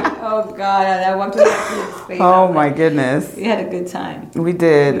was like, oh God. And I walked to the space. Oh my goodness. We had a good time. We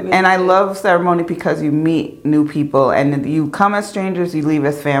did. And I love ceremony because you meet new people and you come as strangers, you leave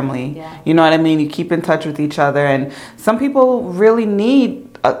as family. Yeah. You know what I mean? You keep in touch with each other. And some people really need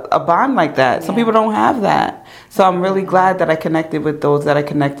a bond like that. Some people don't have that. So I'm really glad that I connected with those that I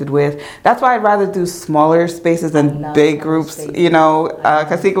connected with. That's why I'd rather do smaller spaces than big groups. Spaces. You know,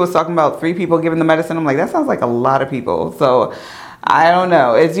 Kasika was talking about 3 people giving the medicine. I'm like, that sounds like a lot of people. So I don't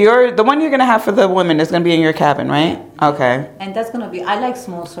know. Is the one you're gonna have for the women is gonna be in your cabin, right? Okay. And that's gonna be. I like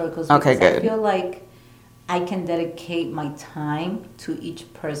small circles. Okay, good. I feel like I can dedicate my time to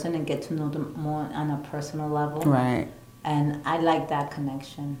each person and get to know them more on a personal level. Right. And I like that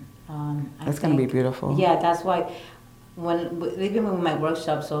connection. That's going to be beautiful. Yeah, that's why even with my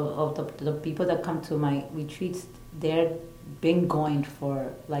workshops of the people that come to my retreats, they're been going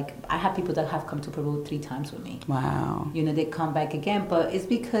for, like, I have people that have come to Peru 3 times with me. Wow. You know, they come back again, but it's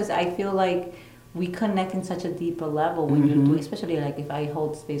because I feel like we connect in such a deeper level when you're doing, especially like if I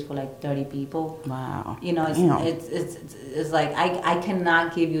hold space for like 30 people. Wow. You know, it's like I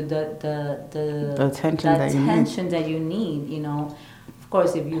cannot give you the attention that you need. You know, of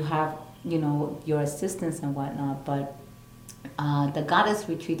course, if you have, you know, your assistants and whatnot, but the goddess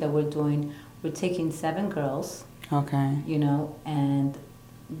retreat that we're doing, we're taking 7 girls. Okay. You know, and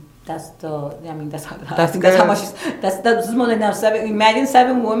that's how much. That's more than enough. 7. Imagine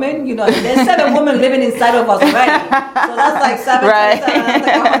 7 women. You know, there's 7 women living inside of us already. So that's like 7. Right. That's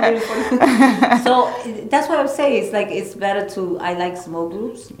like 140. So that's what I would say. It's like it's better to. I like small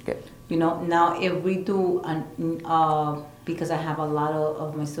groups. Good. You know, now if we do, because I have a lot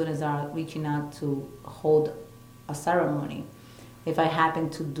of my students that are reaching out to hold a ceremony. If I happen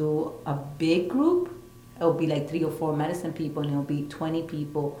to do a big group, it'll be like 3 or 4 medicine people, and it'll be 20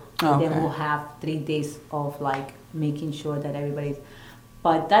 people. And then we'll have 3 days of like making sure that everybody's.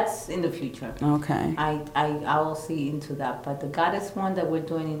 But that's in the future. Okay. I will see into that. But the goddess one that we're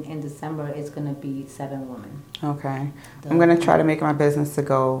doing in December is gonna be 7 women. Okay. I'm gonna try to make it my business to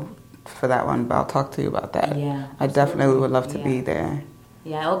go for that one, but I'll talk to you about that. Yeah. I definitely would love to be there.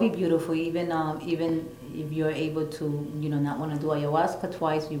 Yeah, it'll be beautiful. Even if you're able to, you know, not want to do ayahuasca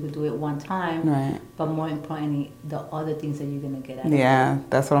twice, you could do it 1 time. Right. But more importantly, the other things that you're gonna get out of it.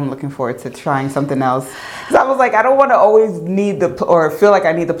 That's what I'm looking forward to, trying something else. Because I was like, I don't want to always need or feel like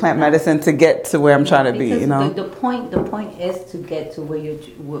I need the plant medicine to get to where I'm trying to be. You know. The point is to get to where you're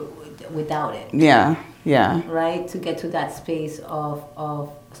without it. Yeah. Yeah. Right. To get to that space of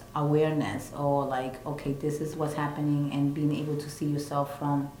awareness, or like, okay, this is what's happening, and being able to see yourself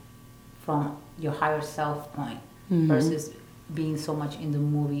from your higher self point, versus being so much in the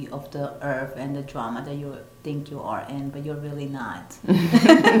movie of the earth and the drama that you think you are in, but you're really not.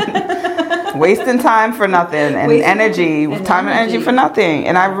 Wasting time for nothing, and time and energy for nothing.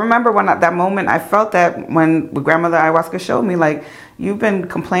 And I remember when at that moment I felt that when grandmother ayahuasca showed me, like, you've been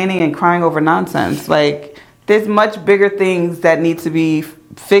complaining and crying over nonsense. Like, there's much bigger things that need to be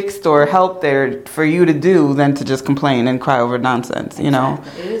fixed or helped there for you to do than to just complain and cry over nonsense, you know?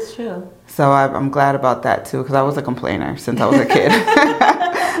 It is true. So I'm glad about that too, because I was a complainer since I was a kid.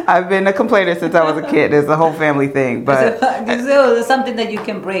 I've been a complainer since I was a kid. It's a whole family thing, but it's something that you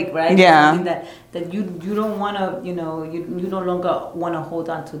can break, right? Yeah. Something that you don't want to, you know, you no longer want to hold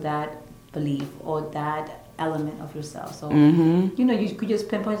on to that belief or that element of yourself. So Mm-hmm. you know, you could just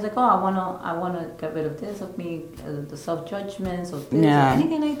pinpoint, it's like, oh, I wanna get rid of this of me, the self judgments of this, Yeah. or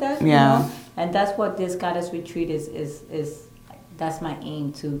anything like that. Yeah. You know? And that's what this goddess retreat is. That's my aim,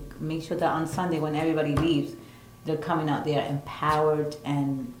 to make sure that on Sunday when everybody leaves, they're coming out there empowered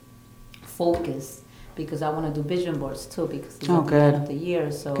and focused, because I want to do vision boards too, because it's at the end of the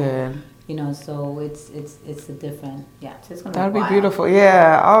year. So Good. you know, so it's a different, yeah. So it's gonna That would be wild. beautiful.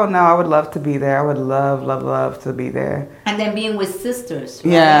 Yeah. Oh no, I would love to be there. I would love to be there. And then being with sisters,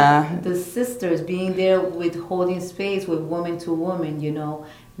 right? Yeah. The sisters, being there with holding space with woman to woman, you know,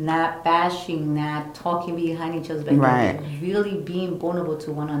 not bashing, not talking behind each other, but Right. really being vulnerable to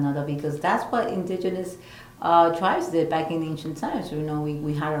one another, because that's what indigenous tribes did back in ancient times. You know,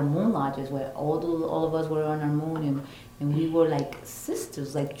 we had our moon lodges where all of us were on our moon, and we were like sisters,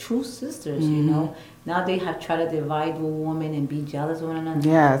 like true sisters, you know. Now they have tried to divide a woman and be jealous of one another.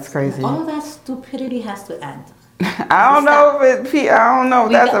 Yeah, it's crazy. All of that stupidity has to end. I don't know if I don't know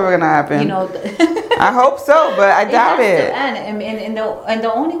if that's ever gonna happen. You know, I hope so, but I doubt has it. to end. And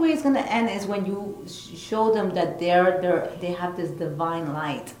the only way it's gonna end is when you show them that they have this divine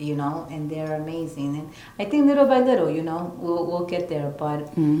light, you know, and they're amazing. And I think little by little, you know, we'll get there. But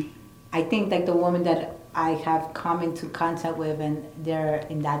I think like the woman that I have come into contact with, and they're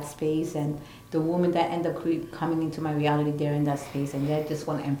in that space, and the women that end up coming into my reality, they're in that space, and they just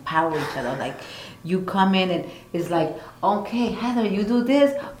want to empower each other. Like, you come in and it's like, okay, Heather, you do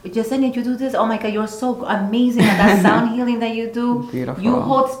this. Yesenia, you do this. Oh my God, you're so amazing at that sound healing that you do. Beautiful. You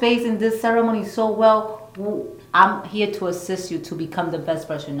hold space in this ceremony so well. I'm here to assist you to become the best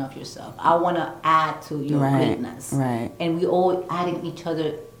version of yourself. I want to add to your greatness. Right. And we all adding each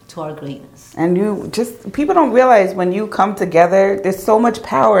other to our greatness. And people don't realize when you come together, there's so much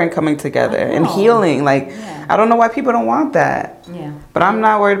power in coming together and healing. Like, I don't know why people don't want that. Yeah. But I'm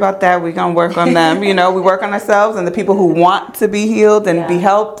not worried about that. We're going to work on them. You know, we work on ourselves and the people who want to be healed and be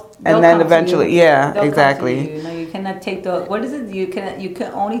helped. And They'll then come eventually, They'll exactly. Come to you. You know, you cannot take what is it? You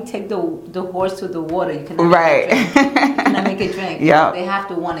can only take the horse to the water. You cannot make it drink. Yeah. They have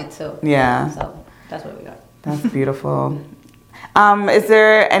to want it too. Yeah. So that's where we are. That's beautiful. Is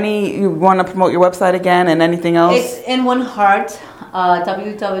there you want to promote your website again and anything else? It's In One Heart,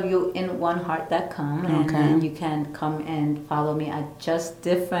 www.inOneHeart.com, and then you can come and follow me at Just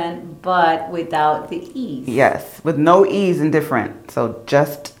Different, but without the E's. Yes, with no E's in different. So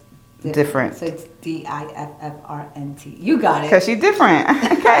Just Different. So it's DIFFRNT. You got it. Because she's different.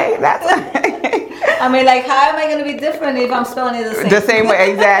 Okay, that's I mean, like, how am I going to be different if I'm spelling it the same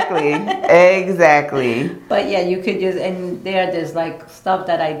way? Exactly. Exactly. But yeah, you could just, and there's like stuff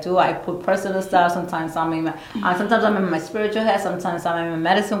that I do. I put personal stuff. Sometimes I'm in my spiritual head. Sometimes I'm in my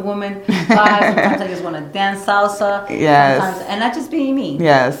medicine woman vibe. Sometimes I just want to dance salsa. Yes. And not just being me.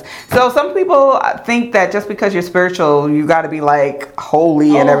 Yes. So some people think that just because you're spiritual, you got to be like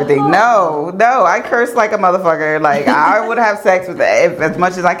holy and everything. No. I curse like a motherfucker. Like, I would have sex with as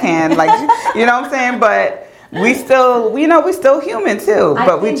much as I can. Like, you know what I'm saying? But we still, we're still human too. But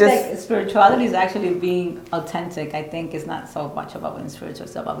I think that spirituality is actually being authentic. I think it's not so much about being spiritual,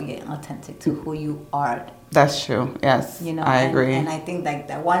 it's about being authentic to who you are. That's true. Yes, I agree. And I think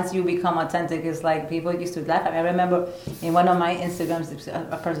that once you become authentic, it's like people used to laugh at me. I remember in one of my Instagrams,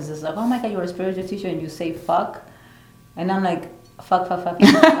 a person says like, "Oh my God, you're a spiritual teacher and you say fuck," and I'm like, fuck. I'm like,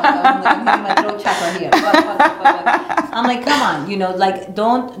 I'm hitting my throat chakra here. Fuck. I'm like, come on, like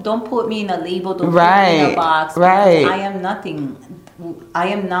don't put me in a label, don't put me in a box. Right. I am nothing. I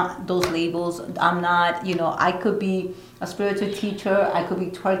am not those labels. I'm not, I could be a spiritual teacher. I could be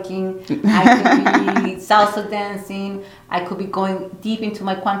twerking. I could be salsa dancing. I could be going deep into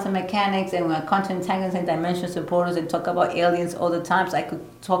my quantum mechanics and my quantum entanglements and dimension supporters and talk about aliens all the time. So I could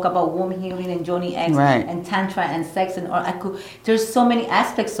talk about womb healing and Joni X and tantra and sex there's so many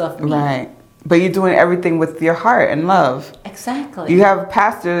aspects of me. Right. But you're doing everything with your heart and love. Exactly. You have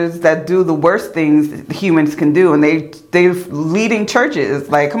pastors that do the worst things humans can do, and they're leading churches.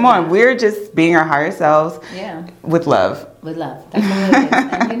 Like, come on, we're just being our higher selves. Yeah. With love. With love. That's what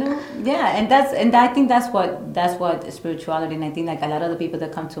it is. And I think that's what spirituality. And I think like a lot of the people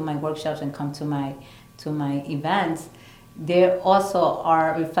that come to my workshops and come to my events, they also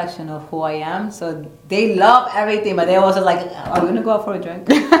are a reflection of who I am. So they love everything, but they're also like, are we going to go out for a drink?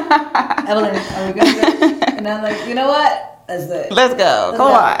 Evelyn, are we going to go? And I'm like, you know what? Let's do it. Let's go.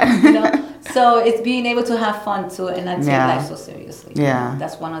 Come on. So it's being able to have fun too and not take life so seriously. Yeah.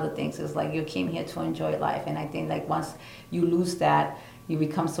 That's one of the things is like you came here to enjoy life. And I think like once you lose that, you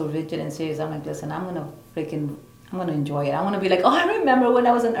become so rigid and serious. I'm like, listen, I'm going to enjoy it. I want to be like, oh, I remember when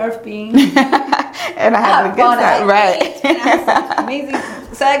I was an earth being. And I had a good time. Right. And I had such amazing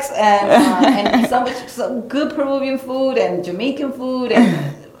sex and some good Peruvian food and Jamaican food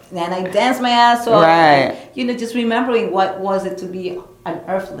and I danced my ass off. Right. And, just remembering what was it to be an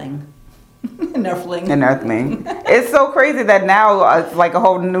earthling. An earthling. It's so crazy that now it's like a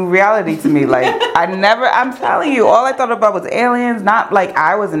whole new reality to me. Like I'm telling you, all I thought about was aliens. Not like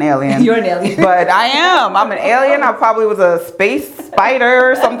I was an alien. You're an alien. But I am. I'm an alien. I probably was a space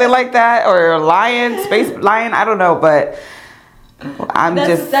spider or something like that. Or a lion, space lion. I don't know. But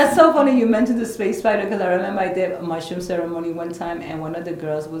that's so funny you mentioned the space spider, because I remember I did a mushroom ceremony one time and one of the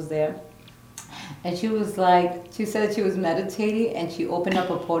girls was there. And she said she was meditating and she opened up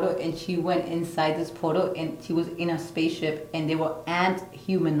a portal and she went inside this portal and she was in a spaceship and they were ant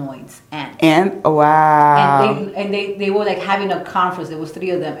humanoids. And wow. And they were like having a conference. There was 3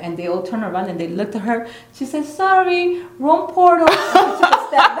 of them and they all turned around and they looked at her. She said, "Sorry, wrong portal." And she took a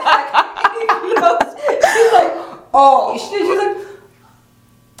step back. She's like, "Oh." She's like,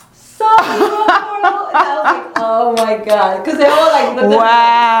 "Sorry, wrong portal." And I was like, "Oh my God," because they all like looked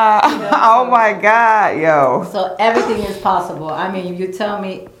wow. at me, Oh my God, yo. So everything is possible. I mean, you tell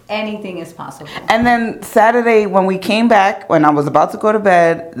me, anything is possible. And then Saturday, when we came back, when I was about to go to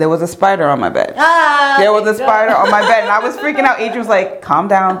bed, there was a spider on my bed. There was a spider on my bed, and I was freaking out. Adrian was like, "Calm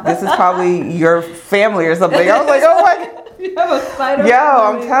down. This is probably your family or something." I was like, "Oh my God." You have a spider. Yo,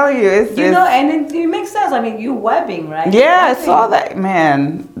 I'm telling you, it's and it makes sense. I mean, you webbing, right? Yeah, I saw that.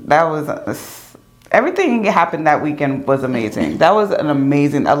 Man, that was everything happened that weekend was amazing. That was a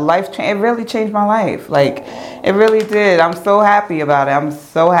life change. It really changed my life. Like, it really did. I'm so happy about it. I'm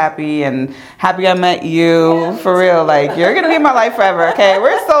so happy and happy I met you. For real. Like, you're going to be in my life forever, okay?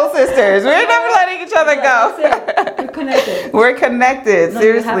 We're soul sisters. We're never letting each other go. We're connected. We're connected.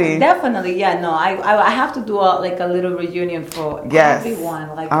 Seriously. Definitely. Yeah, no, I have to do a little reunion for everyone.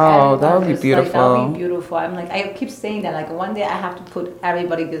 Like, that would be beautiful. That would be beautiful. I'm like, I keep saying that. Like, one day I have to put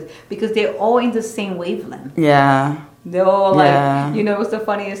everybody, because they're all in the same wavelength. Yeah. They're all like, it was the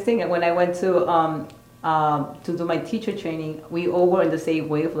funniest thing. When I went to do my teacher training, we all were in the same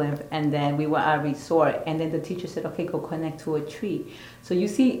wavelength, and then we were at a resort, and then the teacher said, "Okay, go connect to a tree." So you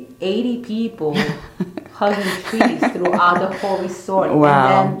see 80 people hugging trees throughout the whole resort.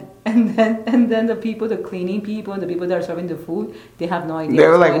 Wow. And then the people, the cleaning people, and the people that are serving the food, they have no idea. They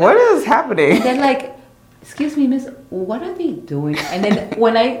were like, "What is happening?" And then like, "Excuse me, miss, what are they doing?" And then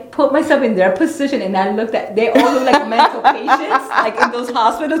when I put myself in their position and I looked at, they all look like mental patients, like in those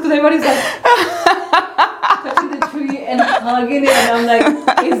hospitals, because everybody's like touching the tree and hugging it, and I'm like,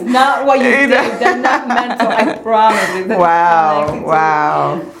 it's not what you think. They're not mental, I promise you.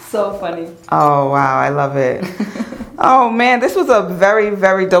 Wow. So funny. Oh, wow, I love it. Oh, man, this was a very,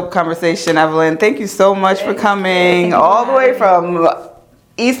 very dope conversation, Evelyn. Thank you so much for coming all the way from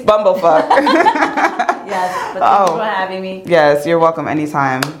East Bumblefuck. Yes, but thank you for having me. Yes, you're welcome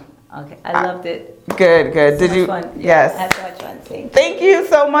anytime. Okay, I loved it. Good. Did you? Fun. Yes. I had so much fun. Thank you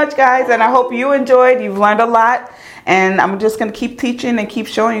so much, guys, and I hope you enjoyed. You've learned a lot, and I'm just gonna keep teaching and keep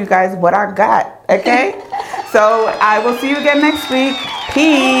showing you guys what I got. Okay? So I will see you again next week.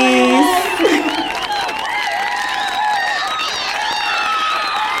 Peace.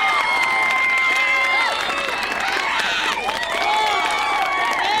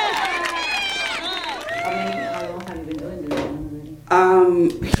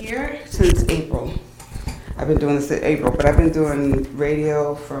 Here since April. I've been doing this in April, but I've been doing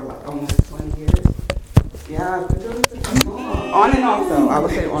radio for like almost 20 years. Yeah, I've been doing this on and off though. I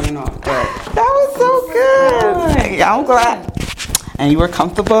would say on and off, but that was so good. Yeah, I'm glad. And you were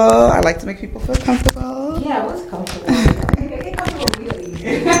comfortable. I like to make people feel comfortable. Yeah, I was comfortable. I get comfortable really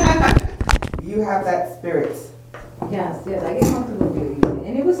easy. You have that spirit. Yes, I get comfortable really easy.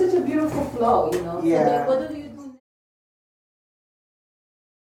 And it was such a beautiful flow, Yeah. So what do you